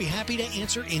and they'll be happy to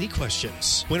answer any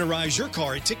questions. Winterize your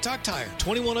car at TikTok Tire,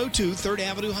 2102 3rd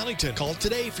Avenue, Huntington. Call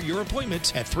today for your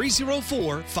appointment at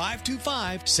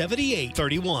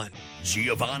 304-525-7831.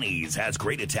 Giovanni's has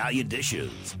great Italian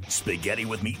dishes. Spaghetti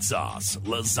with meat sauce,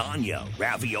 lasagna,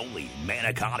 ravioli,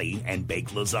 manicotti, and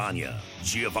baked lasagna.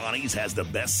 Giovanni's has the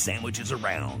best sandwiches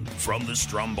around, from the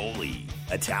stromboli,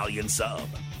 Italian sub,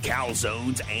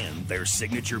 calzones, and their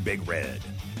signature Big Red.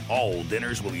 All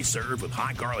dinners will be served with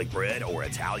hot garlic bread or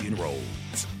Italian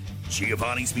rolls.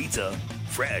 Giovanni's Pizza,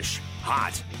 fresh,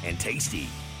 hot, and tasty.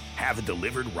 Have it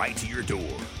delivered right to your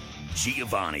door.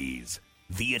 Giovanni's,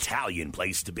 the Italian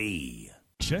place to be.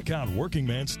 Check out Working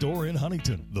Man's Store in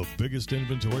Huntington, the biggest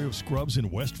inventory of scrubs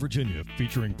in West Virginia,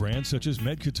 featuring brands such as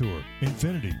Medcouture,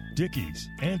 Infinity, Dickies,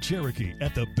 and Cherokee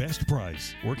at the best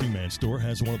price. Working Man's Store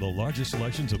has one of the largest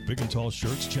selections of big and tall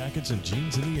shirts, jackets, and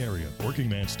jeans in the area. Working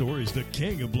Man's Store is the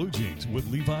king of blue jeans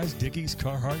with Levi's, Dickies,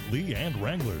 Carhartt, Lee, and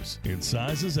Wranglers in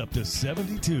sizes up to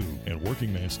 72. And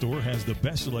Working Man's Store has the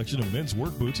best selection of men's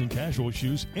work boots and casual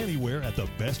shoes anywhere at the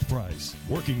best price.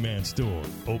 Working Man's Store,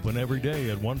 open every day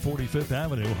at 145th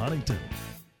Avenue. Huntington.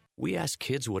 We asked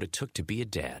kids what it took to be a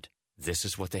dad. This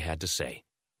is what they had to say.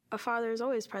 A father is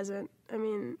always present. I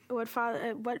mean, what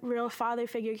real father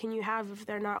figure can you have if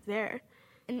they're not there?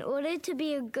 In order to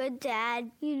be a good dad,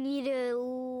 you need to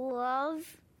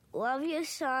love your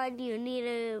son. You need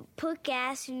to put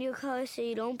gas in your car so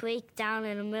you don't break down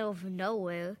in the middle of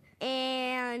nowhere.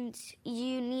 And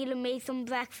you need to make them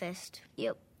breakfast.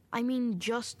 Yep. I mean,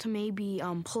 just to maybe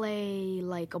play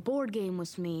like a board game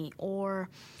with me, or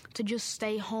to just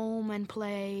stay home and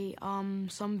play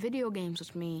some video games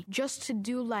with me. Just to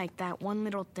do like that one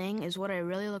little thing is what I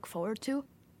really look forward to.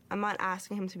 I'm not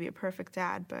asking him to be a perfect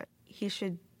dad, but he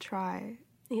should try.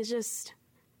 He's just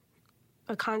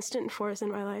a constant force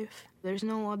in my life. There's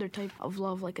no other type of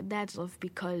love like a dad's love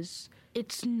because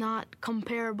it's not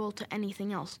comparable to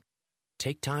anything else.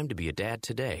 Take time to be a dad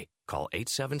today. Call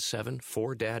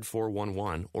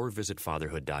 877-4DAD-411 or visit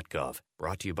fatherhood.gov.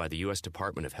 Brought to you by the U.S.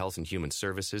 Department of Health and Human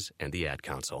Services and the Ad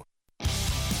Council.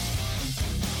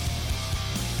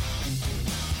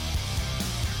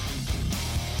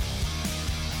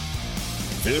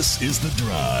 This is The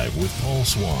Drive with Paul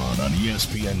Swan on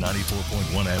ESPN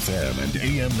 94.1 FM and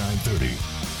AM 930.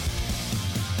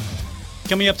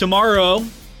 Coming up tomorrow,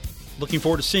 looking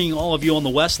forward to seeing all of you on the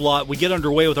West Lot. We get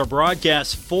underway with our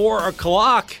broadcast 4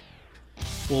 o'clock.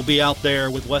 We'll be out there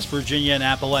with West Virginia and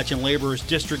Appalachian Laborers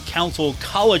District Council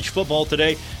College Football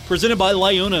today, presented by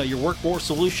Liona, your workforce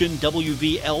solution,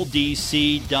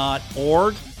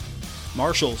 WVLDC.org.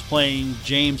 Marshall's playing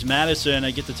James Madison.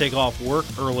 I get to take off work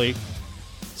early.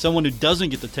 Someone who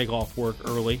doesn't get to take off work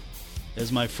early is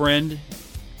my friend,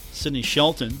 Sydney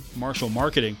Shelton, Marshall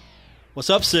Marketing. What's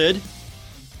up, Sid?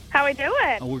 How we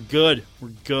doing? Oh, we're good. We're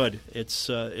good. It's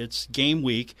game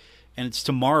week. And it's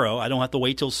tomorrow. I don't have to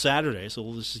wait till Saturday, so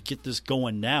we'll just get this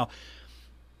going now.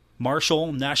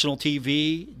 Marshall, national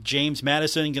TV, James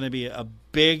Madison, going to be a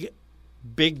big,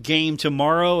 big game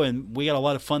tomorrow, and we got a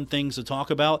lot of fun things to talk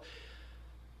about.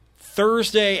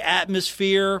 Thursday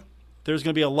atmosphere, there's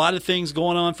going to be a lot of things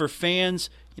going on for fans.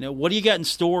 You know, what do you got in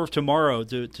store tomorrow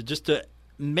to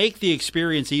make the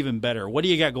experience even better? What do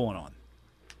you got going on?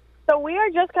 So we are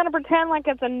just going to pretend like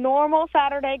it's a normal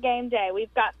Saturday game day.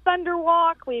 We've got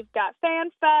Thunderwalk, we've got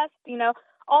Fan Fest, you know,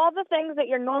 all the things that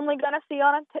you're normally going to see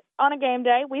on a game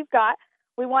day. We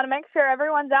want to make sure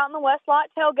everyone's out in the West Lot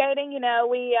tailgating. You know,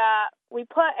 we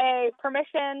put a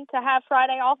permission to have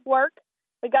Friday off work.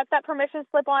 We got that permission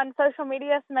slip on social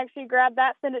media, so make sure you grab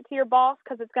that, send it to your boss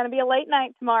because it's going to be a late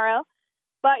night tomorrow.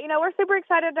 But, you know, we're super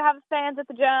excited to have fans at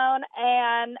the Joan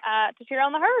and to cheer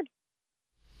on the Herd.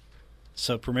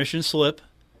 So permission slip.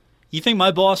 You think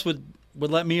my boss would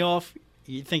let me off?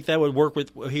 You think that would work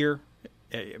with here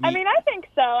I mean, I think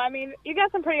so. I mean, you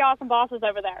got some pretty awesome bosses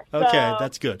over there. Okay, so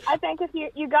that's good. I think if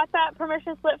you got that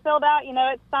permission slip filled out,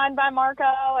 it's signed by Marco,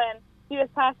 and you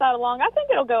just pass that along, I think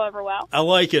it'll go over well. I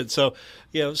like it. So,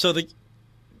 so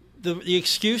the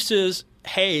excuse is,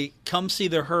 hey, come see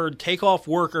the herd, take off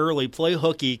work early, play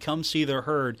hooky, come see the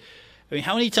herd. I mean,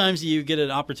 how many times do you get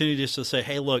an opportunity just to say,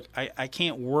 hey, look, I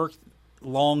can't work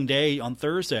long day on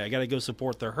Thursday. I got to go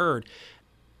support the herd.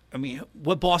 I mean,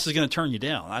 what boss is going to turn you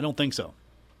down? I don't think so.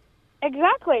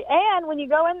 Exactly. And when you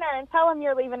go in there and tell them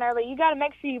you're leaving early, you got to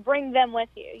make sure you bring them with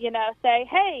you. Say,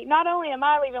 hey, not only am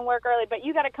I leaving work early, but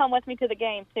you got to come with me to the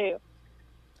game too.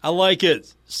 I like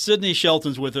it. Sydney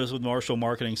Shelton's with us with Marshall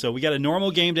Marketing. So we got a normal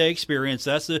game day experience.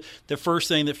 That's the first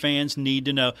thing that fans need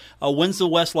to know. When's the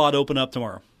West Lot open up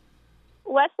tomorrow?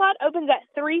 West Lot opens at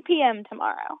 3 p.m.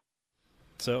 tomorrow.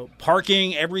 So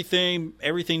parking, everything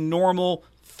normal,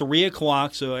 3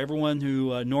 o'clock. So everyone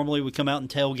who normally would come out and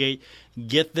tailgate,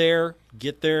 get there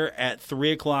at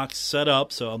 3 o'clock set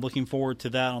up. So I'm looking forward to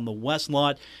that on the West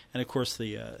Lot. And, of course,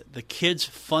 the kids'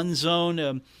 fun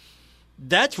zone,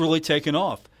 that's really taken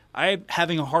off. I'm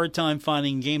having a hard time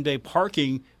finding game day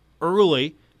parking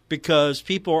early because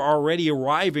people are already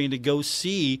arriving to go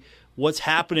see what's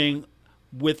happening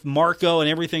with Marco and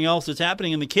everything else that's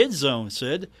happening in the kids' zone,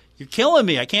 Sid. You're killing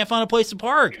me. I can't find a place to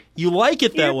park. You like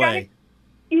it that way.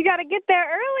 You got to get there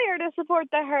earlier to support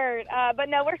the herd. But,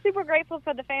 no, we're super grateful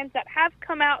for the fans that have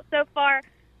come out so far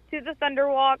to the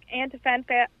Thunderwalk and to Fan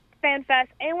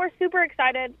Fest, and we're super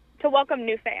excited to welcome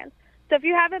new fans. So if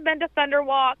you haven't been to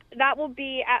Thunderwalk, that will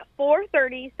be at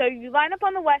 4:30. So you line up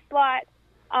on the West Lot,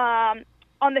 on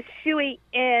the shoey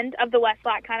end of the West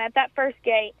Lot, kind of at that first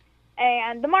gate.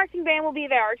 And the marching band will be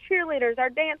there, our cheerleaders, our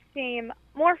dance team,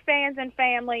 more fans and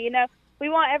family. We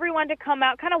want everyone to come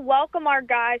out, kind of welcome our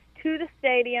guys to the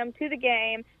stadium, to the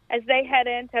game, as they head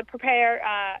in to prepare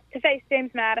to face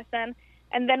James Madison.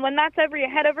 And then when that's over, you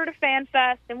head over to Fan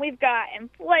Fest, and we've got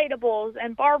inflatables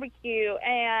and barbecue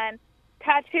and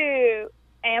tattoo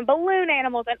and balloon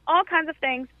animals and all kinds of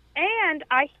things. And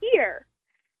I hear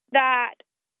that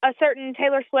a certain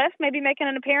Taylor Swift may be making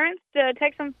an appearance to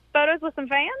take some photos with some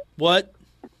fans. What?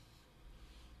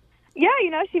 Yeah,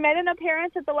 she made an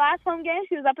appearance at the last home game.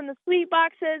 She was up in the suite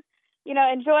boxes,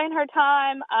 enjoying her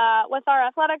time with our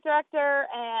athletic director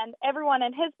and everyone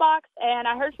in his box. And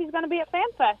I heard she's going to be at Fan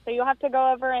Fest, so you'll have to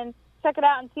go over and check it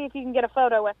out and see if you can get a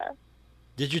photo with her.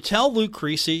 Did you tell Luke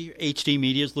Creasy, HD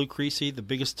Media's Luke Creasy, the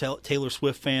biggest Taylor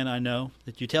Swift fan I know?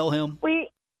 Did you tell him?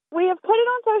 We have put it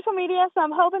on social media, so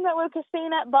I'm hoping that Luke has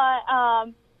seen it,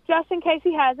 but just in case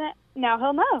he hasn't, now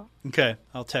he'll know. Okay,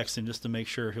 I'll text him just to make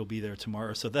sure he'll be there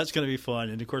tomorrow. So that's going to be fun.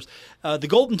 And, of course, the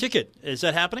Golden Ticket, is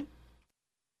that happening?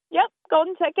 Yep,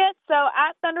 Golden Ticket. So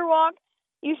at Thunderwalk,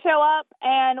 you show up,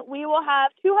 and we will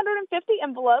have 250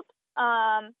 envelopes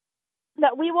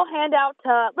that we will hand out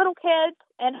to little kids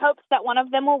in hopes that one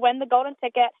of them will win the Golden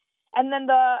Ticket. And then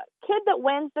the kid that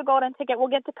wins the Golden Ticket will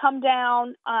get to come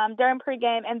down during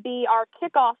pregame and be our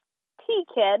kickoff tee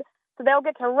kid. So they'll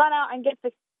get to run out and get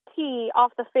the tee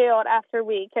off the field after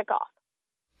we kick off.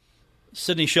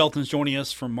 Sydney Shelton's joining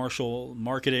us from Marshall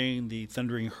Marketing, the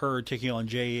Thundering Herd taking on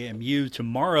JMU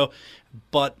tomorrow.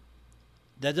 But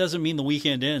that doesn't mean the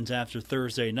weekend ends after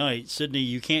Thursday night. Sydney,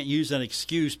 you can't use that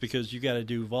excuse because you got to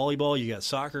do volleyball, you got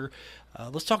soccer.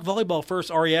 Let's talk volleyball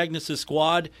first. Ari Agnes'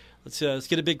 squad. Let's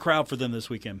get a big crowd for them this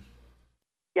weekend.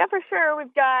 Yeah, for sure.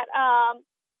 We've got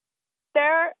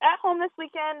they're at home this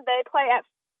weekend. They play at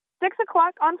 6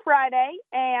 o'clock on Friday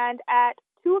and at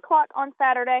 2 o'clock on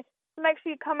Saturday. So make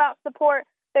sure you come out support.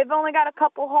 They've only got a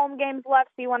couple home games left,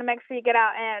 so you want to make sure you get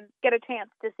out and get a chance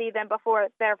to see them before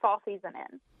their fall season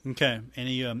ends. Okay.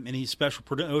 Any special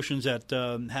promotions that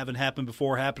haven't happened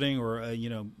before happening, or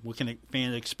what can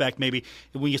fans expect? Maybe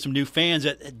if we get some new fans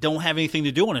that don't have anything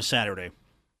to do on a Saturday.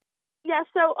 Yeah.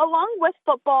 So along with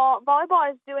football,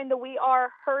 volleyball is doing the We Are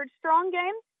Herd Strong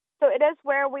game. So it is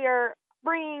where we are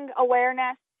bringing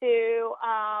awareness to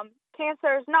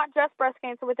cancers, not just breast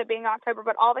cancer with it being October,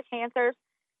 but all the cancers.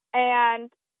 And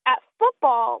at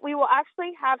football, we will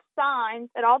actually have signs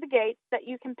at all the gates that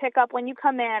you can pick up when you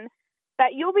come in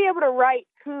that you'll be able to write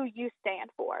who you stand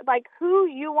for, like who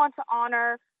you want to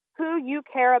honor, who you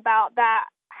care about that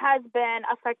has been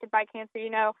affected by cancer.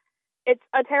 It's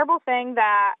a terrible thing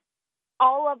that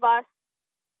all of us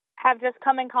have just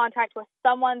come in contact with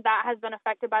someone that has been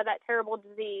affected by that terrible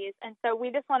disease. And so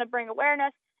we just want to bring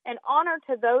awareness and honor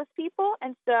to those people.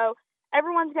 And so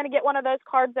everyone's going to get one of those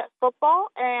cards at football,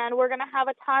 and we're going to have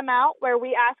a timeout where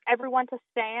we ask everyone to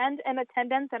stand in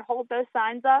attendance and hold those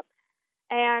signs up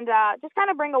and just kind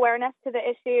of bring awareness to the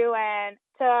issue and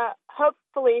to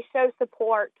hopefully show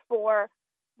support for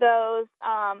those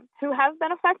who have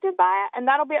been affected by it, and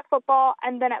that'll be at football.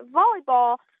 And then at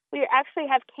volleyball, we actually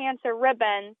have cancer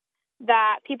ribbons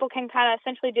that people can kind of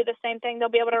essentially do the same thing. They'll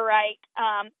be able to write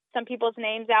some people's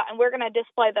names out, and we're going to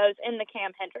display those in the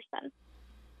Cam Henderson.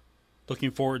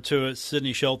 Looking forward to it.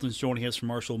 Sydney Shelton's joining us from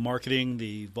Marshall Marketing,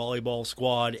 the volleyball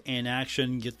squad in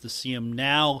action. Get to see them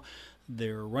now.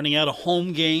 They're running out of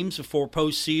home games before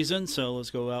postseason, so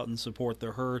let's go out and support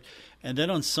the Herd. And then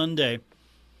on Sunday,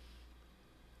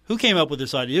 who came up with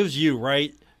this idea? It was you,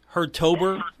 right?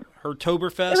 Herdtoberfest?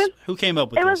 Who came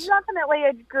up with this? It was definitely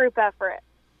a group effort.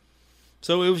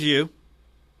 So it was you.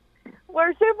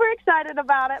 We're super excited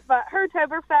about it, but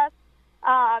Herdtoberfest,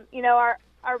 our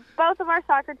both of our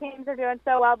soccer teams are doing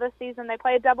so well this season. They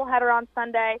play a doubleheader on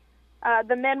Sunday.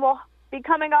 The men will be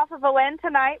coming off of a win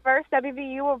tonight versus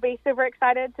WVU. We'll be super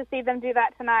excited to see them do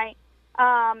that tonight.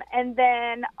 And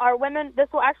then our women, this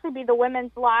will actually be the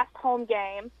women's last home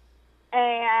game.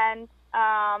 And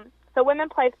so women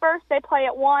plays first. They play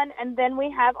at 1, and then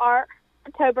we have our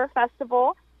October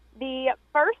Festival. The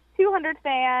first 200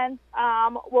 fans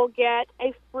will get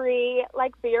a free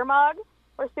beer mug.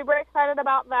 We're super excited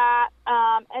about that.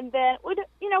 And then we'll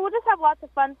just have lots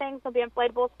of fun things. There'll be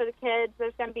inflatables for the kids.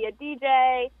 There's going to be a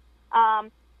DJ.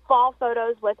 Fall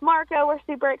photos with Marco we're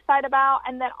super excited about.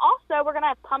 And then also we're going to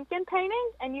have pumpkin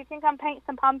paintings, and you can come paint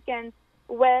some pumpkins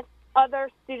with other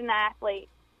student athletes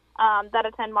that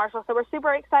attend Marshall. So we're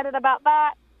super excited about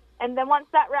that. And then once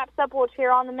that wraps up, we'll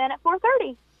cheer on the men at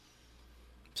 4:30.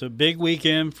 So big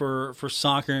weekend for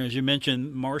soccer. As you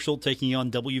mentioned, Marshall taking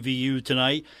on WVU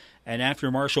tonight. And after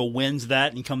Marshall wins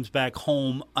that and comes back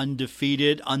home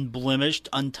undefeated, unblemished,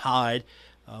 untied,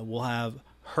 we'll have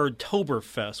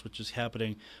Herdtoberfest, which is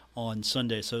happening on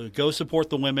Sunday. So go support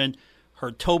the women.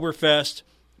 Herdtoberfest,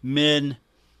 men.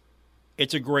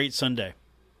 It's a great Sunday.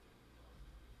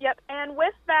 Yep, and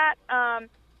with that,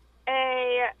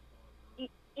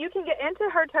 you can get into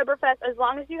Herdtoberfest as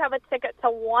long as you have a ticket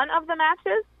to one of the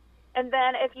matches. And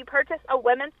then if you purchase a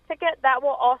women's ticket, that will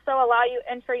also allow you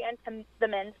entry into the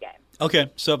men's game. Okay,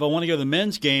 so if I want to go to the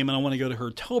men's game and I want to go to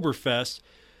Herdtoberfest,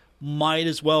 might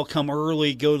as well come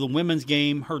early, go to the women's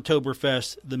game,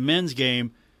 Herdtoberfest, the men's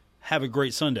game, have a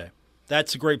great Sunday.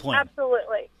 That's a great plan.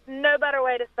 Absolutely. No better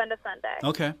way to spend a Sunday.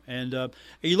 Okay, and are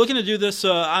you looking to do this?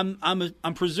 I'm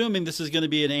presuming this is going to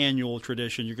be an annual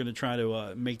tradition. You're going to try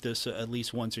to make this at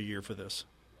least once a year for this.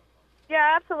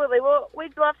 Yeah, absolutely. Well,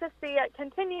 we'd love to see it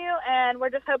continue, and we're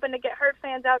just hoping to get Herd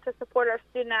fans out to support our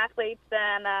student athletes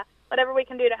and whatever we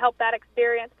can do to help that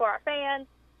experience for our fans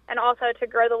and also to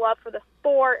grow the love for the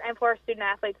sport and for our student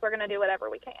athletes. We're going to do whatever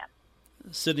we can.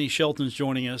 Sydney Shelton's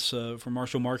joining us from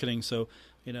Marshall Marketing. So,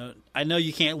 I know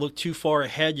you can't look too far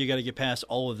ahead. You got to get past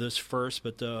all of this first.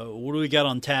 But what do we got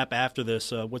on tap after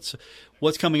this?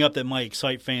 What's coming up that might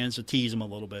excite fans to tease them a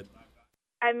little bit?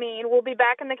 I mean, we'll be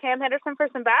back in the Cam Henderson for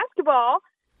some basketball.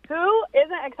 Who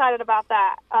isn't excited about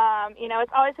that?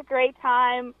 It's always a great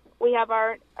time. We have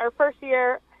our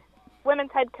first-year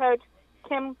women's head coach,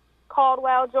 Kim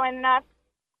Caldwell, joining us.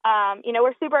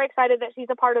 We're super excited that she's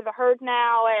a part of the Herd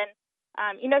now, and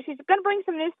she's going to bring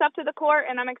some new stuff to the court,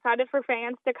 and I'm excited for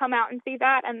fans to come out and see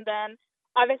that. And then,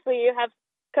 obviously, you have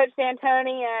Coach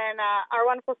D'Antoni and our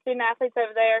wonderful student athletes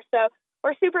over there. So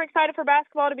we're super excited for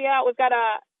basketball to be out. We've got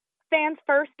a fans'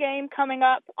 first game coming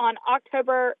up on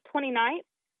October 29th.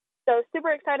 So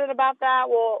super excited about that.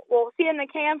 We'll see you in the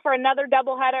Cam for another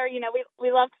doubleheader.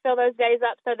 We love to fill those days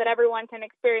up so that everyone can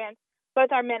experience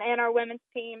both our men and our women's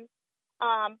teams.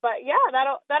 But yeah,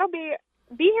 that'll be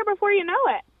here before you know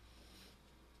it.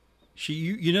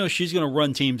 She's going to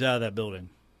run teams out of that building.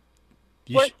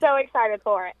 We're so excited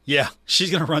for it. Yeah, she's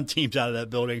going to run teams out of that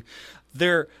building.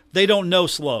 They don't know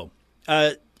slow.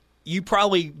 You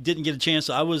probably didn't get a chance.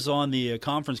 I was on the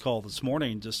conference call this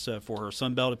morning just for her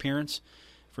Sunbelt appearance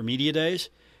for Media Days,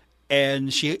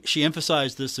 and she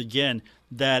emphasized this again,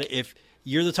 that if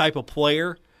you're the type of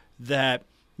player that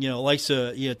likes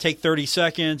to take 30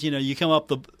 seconds, you come up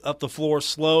the floor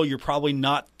slow, you're probably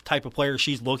not the type of player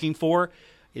she's looking for.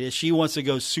 She wants to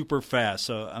go super fast.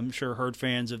 So I'm sure Herd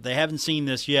fans, if they haven't seen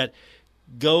this yet,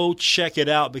 go check it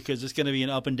out because it's going to be an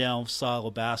up-and-down style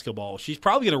of basketball. She's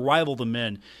probably going to rival the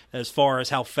men as far as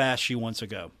how fast she wants to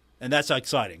go, and that's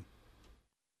exciting.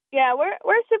 Yeah,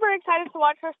 we're super excited to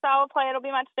watch her style of play. It'll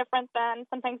be much different than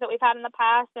some things that we've had in the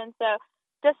past, and so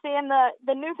just seeing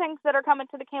the new things that are coming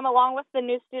to the Cam along with the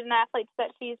new student athletes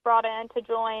that she's brought in to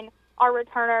join our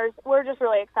returners. We're just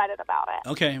really excited about it.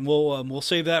 Okay, and we'll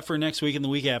save that for next week and the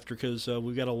week after because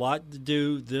we've got a lot to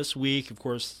do this week. Of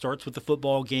course, it starts with the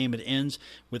football game. It ends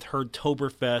with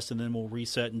Herdtoberfest, and then we'll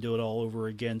reset and do it all over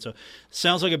again. So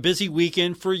sounds like a busy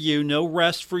weekend for you. No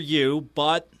rest for you,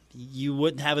 but you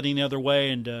wouldn't have it any other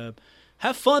way. And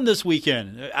have fun this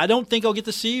weekend. I don't think I'll get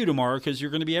to see you tomorrow because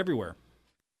you're going to be everywhere.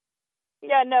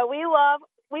 Yeah, no, we love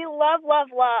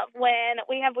when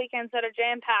we have weekends that are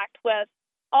jam-packed with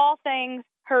all things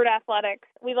Herd athletics.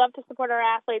 We love to support our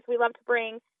athletes. We love to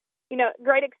bring,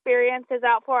 great experiences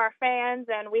out for our fans,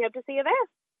 and we hope to see you there.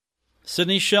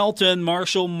 Sydney Shelton,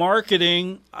 Marshall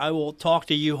Marketing. I will talk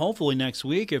to you hopefully next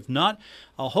week. If not,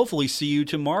 I'll hopefully see you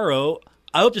tomorrow.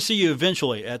 I hope to see you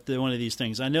eventually at one of these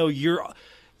things. I know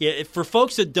for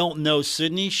folks that don't know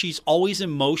Sydney, she's always in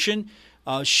motion.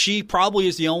 She probably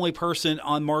is the only person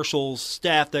on Marshall's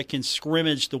staff that can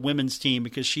scrimmage the women's team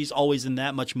because she's always in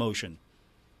that much motion.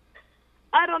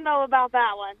 I don't know about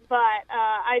that one, but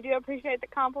I do appreciate the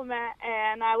compliment,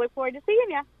 and I look forward to seeing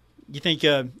you. You think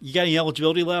you got any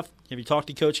eligibility left? Have you talked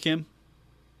to Coach Kim?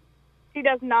 She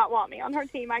does not want me on her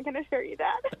team, I can assure you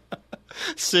that.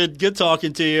 Sid, good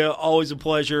talking to you. Always a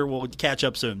pleasure. We'll catch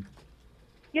up soon.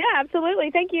 Yeah,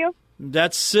 absolutely. Thank you.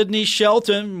 That's Sydney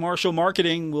Shelton, Marshall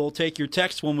Marketing. We'll take your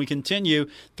text when we continue.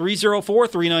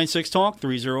 304-396-TALK,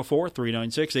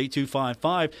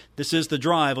 304-396-8255. This is The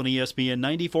Drive on ESPN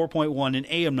 94.1 and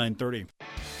AM 930.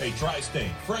 Hey, Tri-State,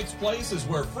 Frank's Place is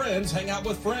where friends hang out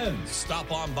with friends.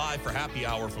 Stop on by for happy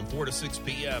hour from 4 to 6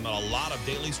 p.m. and a lot of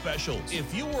daily specials.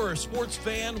 If you were a sports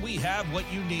fan, we have what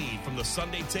you need, from the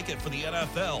Sunday ticket for the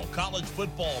NFL, college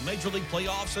football, Major League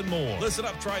playoffs, and more. Listen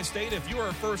up, Tri-State. If you are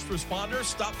a first responder,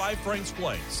 stop by Frank's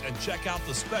Place and check out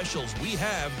the specials we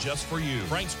have just for you.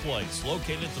 Frank's Place,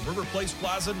 located at the River Place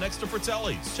Plaza next to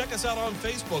Fratelli's. Check us out on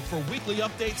Facebook for weekly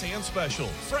updates and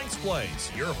specials. Frank's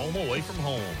Place, your home away from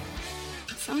home.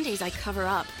 Some days I cover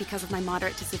up because of my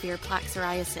moderate to severe plaque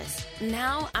psoriasis.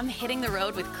 Now I'm hitting the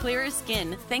road with clearer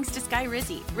skin thanks to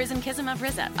Skyrizi, Risankizumab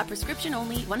Riza, a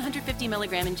prescription-only 150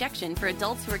 milligram injection for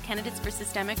adults who are candidates for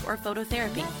systemic or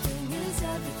phototherapy.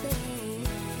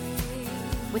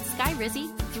 With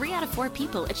Skyrizi, 3 out of 4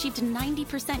 people achieved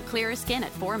 90% clearer skin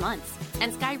at 4 months.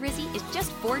 And Skyrizi is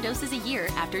just 4 doses a year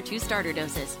after 2 starter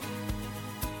doses.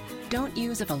 Don't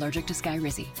use if allergic to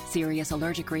Skyrizi. Serious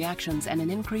allergic reactions and an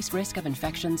increased risk of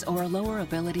infections or a lower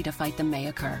ability to fight them may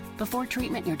occur. Before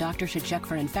treatment, your doctor should check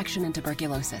for infection and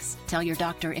tuberculosis. Tell your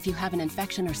doctor if you have an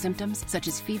infection or symptoms such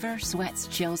as fever, sweats,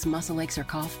 chills, muscle aches, or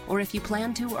cough, or if you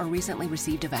plan to or recently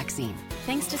received a vaccine.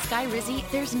 Thanks to Skyrizi,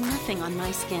 there's nothing on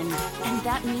my skin, and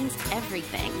that means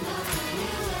everything.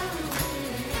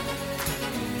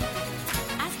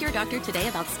 Your doctor today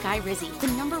about Skyrizi, the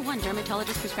 #1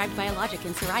 dermatologist prescribed biologic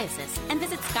in psoriasis, and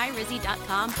visit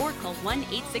skyrizi.com or call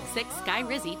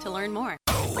 1-866-SKY-RIZZI to learn more.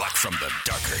 Rock from the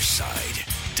darker side.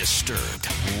 Disturbed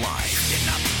live. Get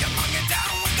up, among it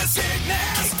down with the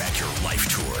sickness. Take back your life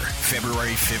tour,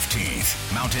 February 15th,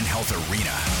 Mountain Health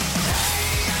Arena.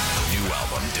 New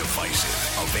album,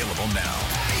 Divisive, available now.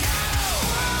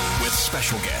 With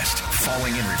special guest,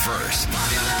 Falling in Reverse,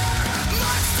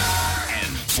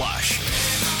 and Flush.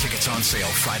 Tickets on sale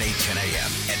Friday, 10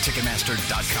 a.m. at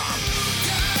Ticketmaster.com.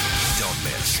 Don't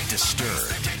miss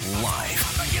Disturbed live.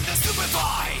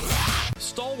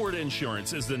 Stalwart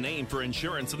Insurance is the name for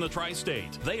insurance in the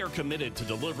Tri-State. They are committed to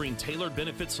delivering tailored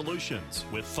benefit solutions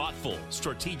with thoughtful,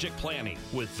 strategic planning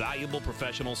with valuable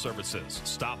professional services.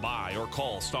 Stop by or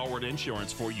call Stalwart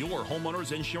Insurance for your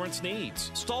homeowner's insurance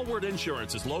needs. Stalwart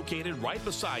Insurance is located right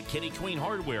beside Kitty Queen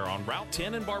Hardware on Route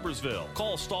 10 in Barbersville.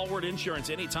 Call Stalwart Insurance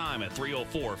anytime at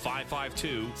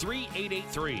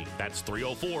 304-552-3883. That's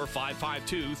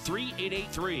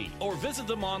 304-552-3883. Or visit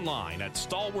them online at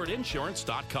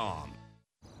stalwartinsurance.com.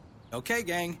 Okay,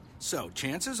 gang. So,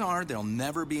 chances are there'll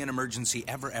never be an emergency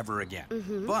ever again.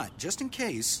 Mm-hmm. But, just in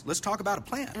case, let's talk about a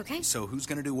plan. Okay. So, who's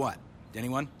going to do what?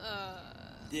 Anyone?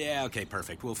 Yeah, okay,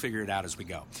 perfect. We'll figure it out as we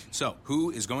go. So,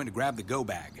 who is going to grab the go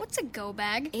bag? What's a go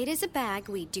bag? It is a bag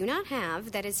we do not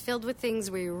have that is filled with things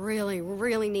we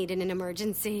really need in an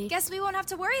emergency. Guess we won't have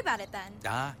to worry about it then.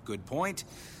 Ah, good point.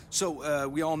 So,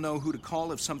 we all know who to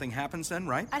call if something happens then,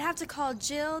 right? I'd have to call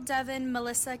Jill, Devin,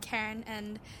 Melissa, Karen,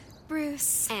 and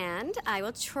Bruce. And I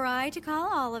will try to call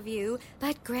all of you,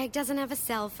 but Greg doesn't have a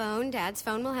cell phone. Dad's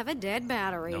phone will have a dead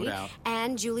battery. No doubt.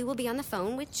 And Julie will be on the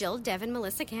phone with Jill, Devin,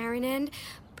 Melissa, Karen, and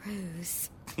Bruce.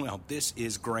 Well, this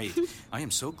is great. I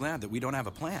am so glad that we don't have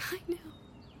a plan. I know.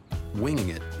 Winging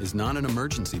it is not an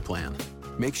emergency plan.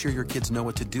 Make sure your kids know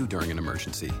what to do during an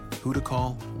emergency, who to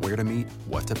call, where to meet,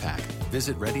 what to pack.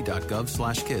 Visit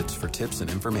ready.gov/kids for tips and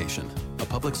information. A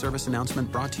public service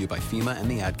announcement brought to you by FEMA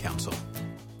and the Ad Council.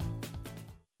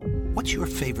 What's your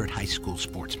favorite high school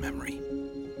sports memory?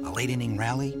 A late-inning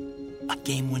rally? A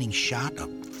game-winning shot? A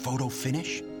photo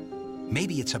finish?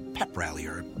 Maybe it's a pep rally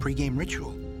or a pregame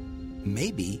ritual.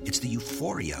 Maybe it's the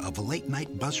euphoria of a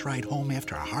late-night bus ride home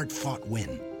after a hard-fought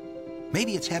win.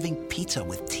 Maybe it's having pizza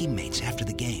with teammates after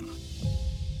the game.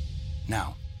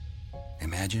 Now,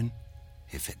 imagine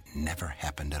if it never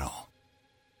happened at all.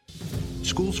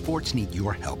 School sports need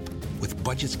your help. With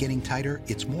budgets getting tighter,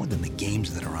 it's more than the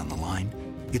games that are on the line.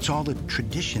 It's all the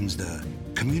traditions, the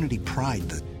community pride,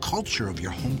 the culture of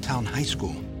your hometown high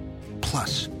school.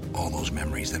 Plus, all those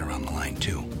memories that are on the line,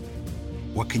 too.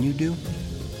 What can you do?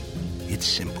 It's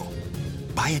simple.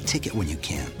 Buy a ticket when you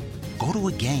can. Go to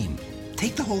a game.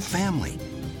 Take the whole family.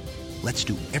 Let's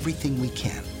do everything we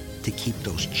can to keep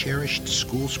those cherished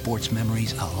school sports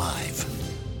memories alive.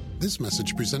 This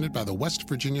message presented by the West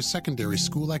Virginia Secondary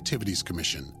School Activities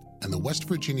Commission and the West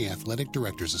Virginia Athletic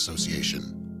Directors Association.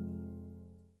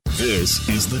 This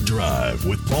is The Drive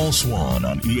with Paul Swan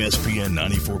on ESPN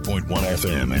 94.1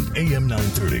 FM and AM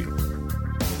 930.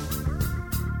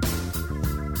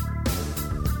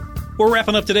 We're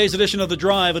wrapping up today's edition of The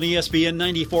Drive on ESPN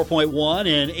 94.1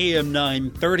 and AM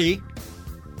 930.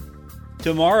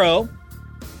 Tomorrow,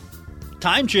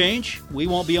 time change. We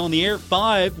won't be on the air at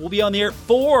 5. We'll be on the air at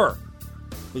 4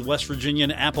 with West Virginia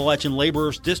and Appalachian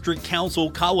Laborers District Council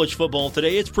College Football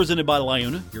today. It's presented by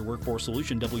LIUNA, your workforce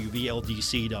solution,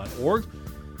 WVLDC.org.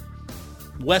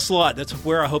 Westlot, that's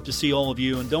where I hope to see all of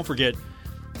you. And don't forget,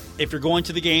 if you're going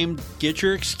to the game, get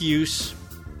your excuse.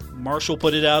 Marshall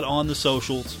put it out on the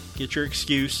socials. Get your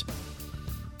excuse.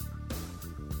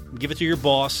 Give it to your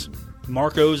boss.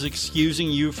 Marco's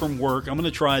excusing you from work. I'm going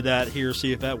to try that here,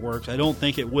 see if that works. I don't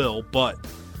think it will, but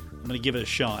I'm going to give it a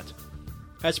shot.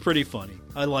 That's pretty funny.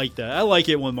 I like that. I like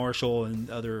it when Marshall and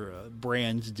other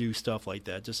brands do stuff like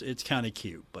that. Just it's kind of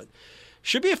cute. But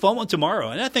should be a fun one tomorrow,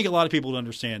 and I think a lot of people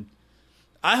understand.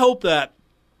 I hope that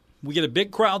we get a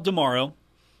big crowd tomorrow.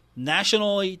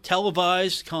 Nationally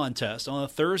televised contest on a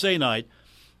Thursday night.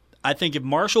 I think if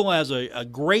Marshall has a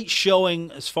great showing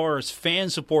as far as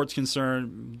fan support's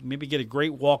concerned, maybe get a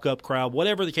great walk-up crowd,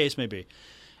 whatever the case may be.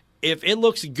 If it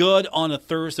looks good on a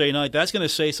Thursday night, that's going to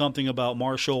say something about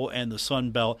Marshall and the Sun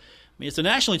Belt. I mean, it's a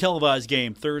nationally televised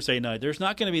game Thursday night. There's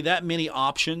not going to be that many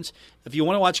options. If you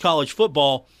want to watch college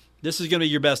football, this is going to be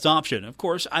your best option. Of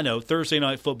course, I know Thursday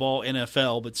night football,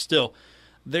 NFL, but still,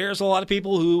 there's a lot of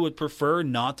people who would prefer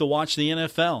not to watch the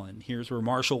NFL, and here's where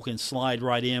Marshall can slide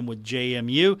right in with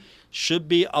JMU. Should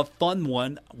be a fun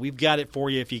one. We've got it for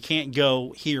you if you can't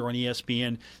go here on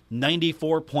ESPN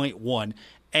 94.1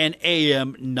 and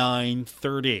AM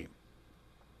 930.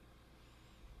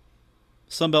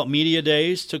 Sunbelt Media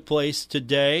Days took place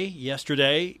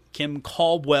yesterday. Kim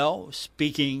Caldwell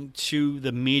speaking to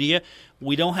the media.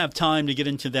 We don't have time to get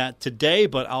into that today,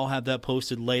 but I'll have that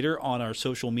posted later on our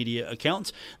social media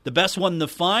accounts. The best one to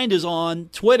find is on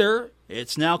Twitter.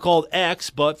 It's now called X,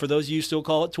 but for those of you who still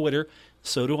call it Twitter,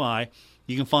 so do I.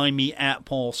 You can find me at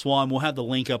Paul Swan. We'll have the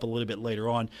link up a little bit later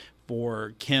on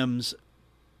for Kim's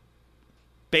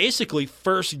basically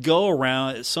first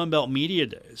go-around at Sunbelt Media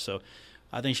Days. So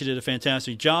I think she did a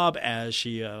fantastic job as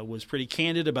she was pretty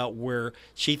candid about where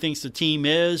she thinks the team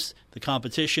is, the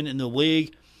competition in the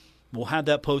league. We'll have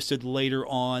that posted later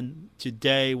on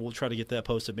today. We'll try to get that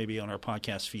posted maybe on our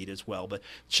podcast feed as well. But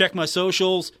check my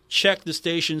socials, check the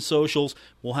station socials.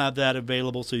 We'll have that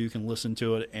available so you can listen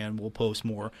to it, and we'll post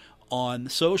more on the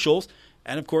socials.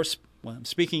 And, of course,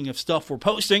 speaking of stuff we're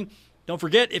posting, don't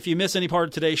forget, if you miss any part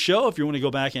of today's show, if you want to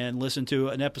go back and listen to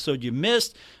an episode you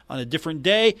missed on a different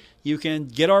day, you can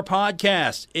get our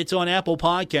podcast. It's on Apple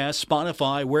Podcasts,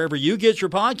 Spotify, wherever you get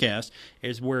your podcast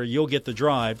is where you'll get The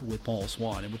Drive with Paul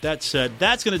Swan. And with that said,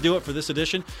 that's going to do it for this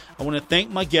edition. I want to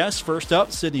thank my guests. First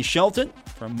up, Sydney Shelton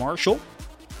from Marshall.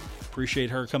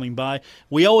 Appreciate her coming by.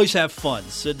 We always have fun.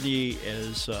 Sydney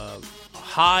is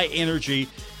high energy,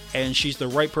 and she's the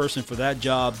right person for that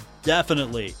job.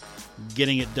 Definitely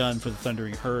getting it done for the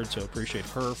Thundering Herd, so appreciate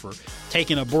her for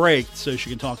taking a break so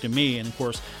she can talk to me. And, of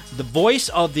course, the voice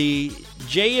of the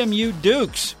JMU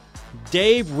Dukes,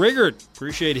 Dave Riggert.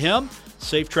 Appreciate him.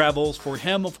 Safe travels for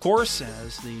him, of course,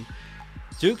 as the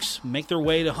Dukes make their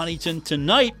way to Huntington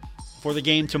tonight for the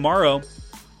game tomorrow,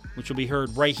 which will be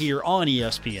heard right here on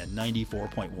ESPN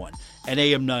 94.1 and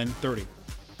AM 930.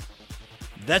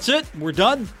 That's it. We're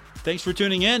done. Thanks for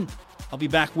tuning in. I'll be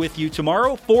back with you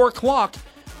tomorrow, 4 o'clock,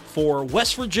 for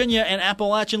West Virginia and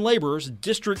Appalachian Laborers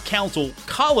District Council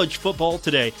College Football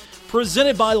today.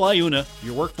 Presented by LiUNA,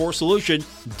 your workforce solution,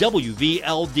 WVLDC.org.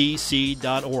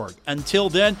 Until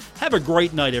then, have a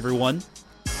great night, everyone.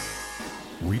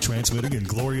 Retransmitting in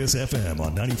Glorious FM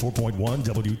on 94.1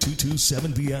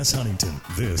 W227BS Huntington.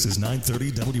 This is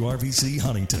 930 WRVC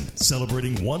Huntington,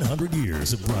 celebrating 100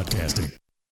 years of broadcasting.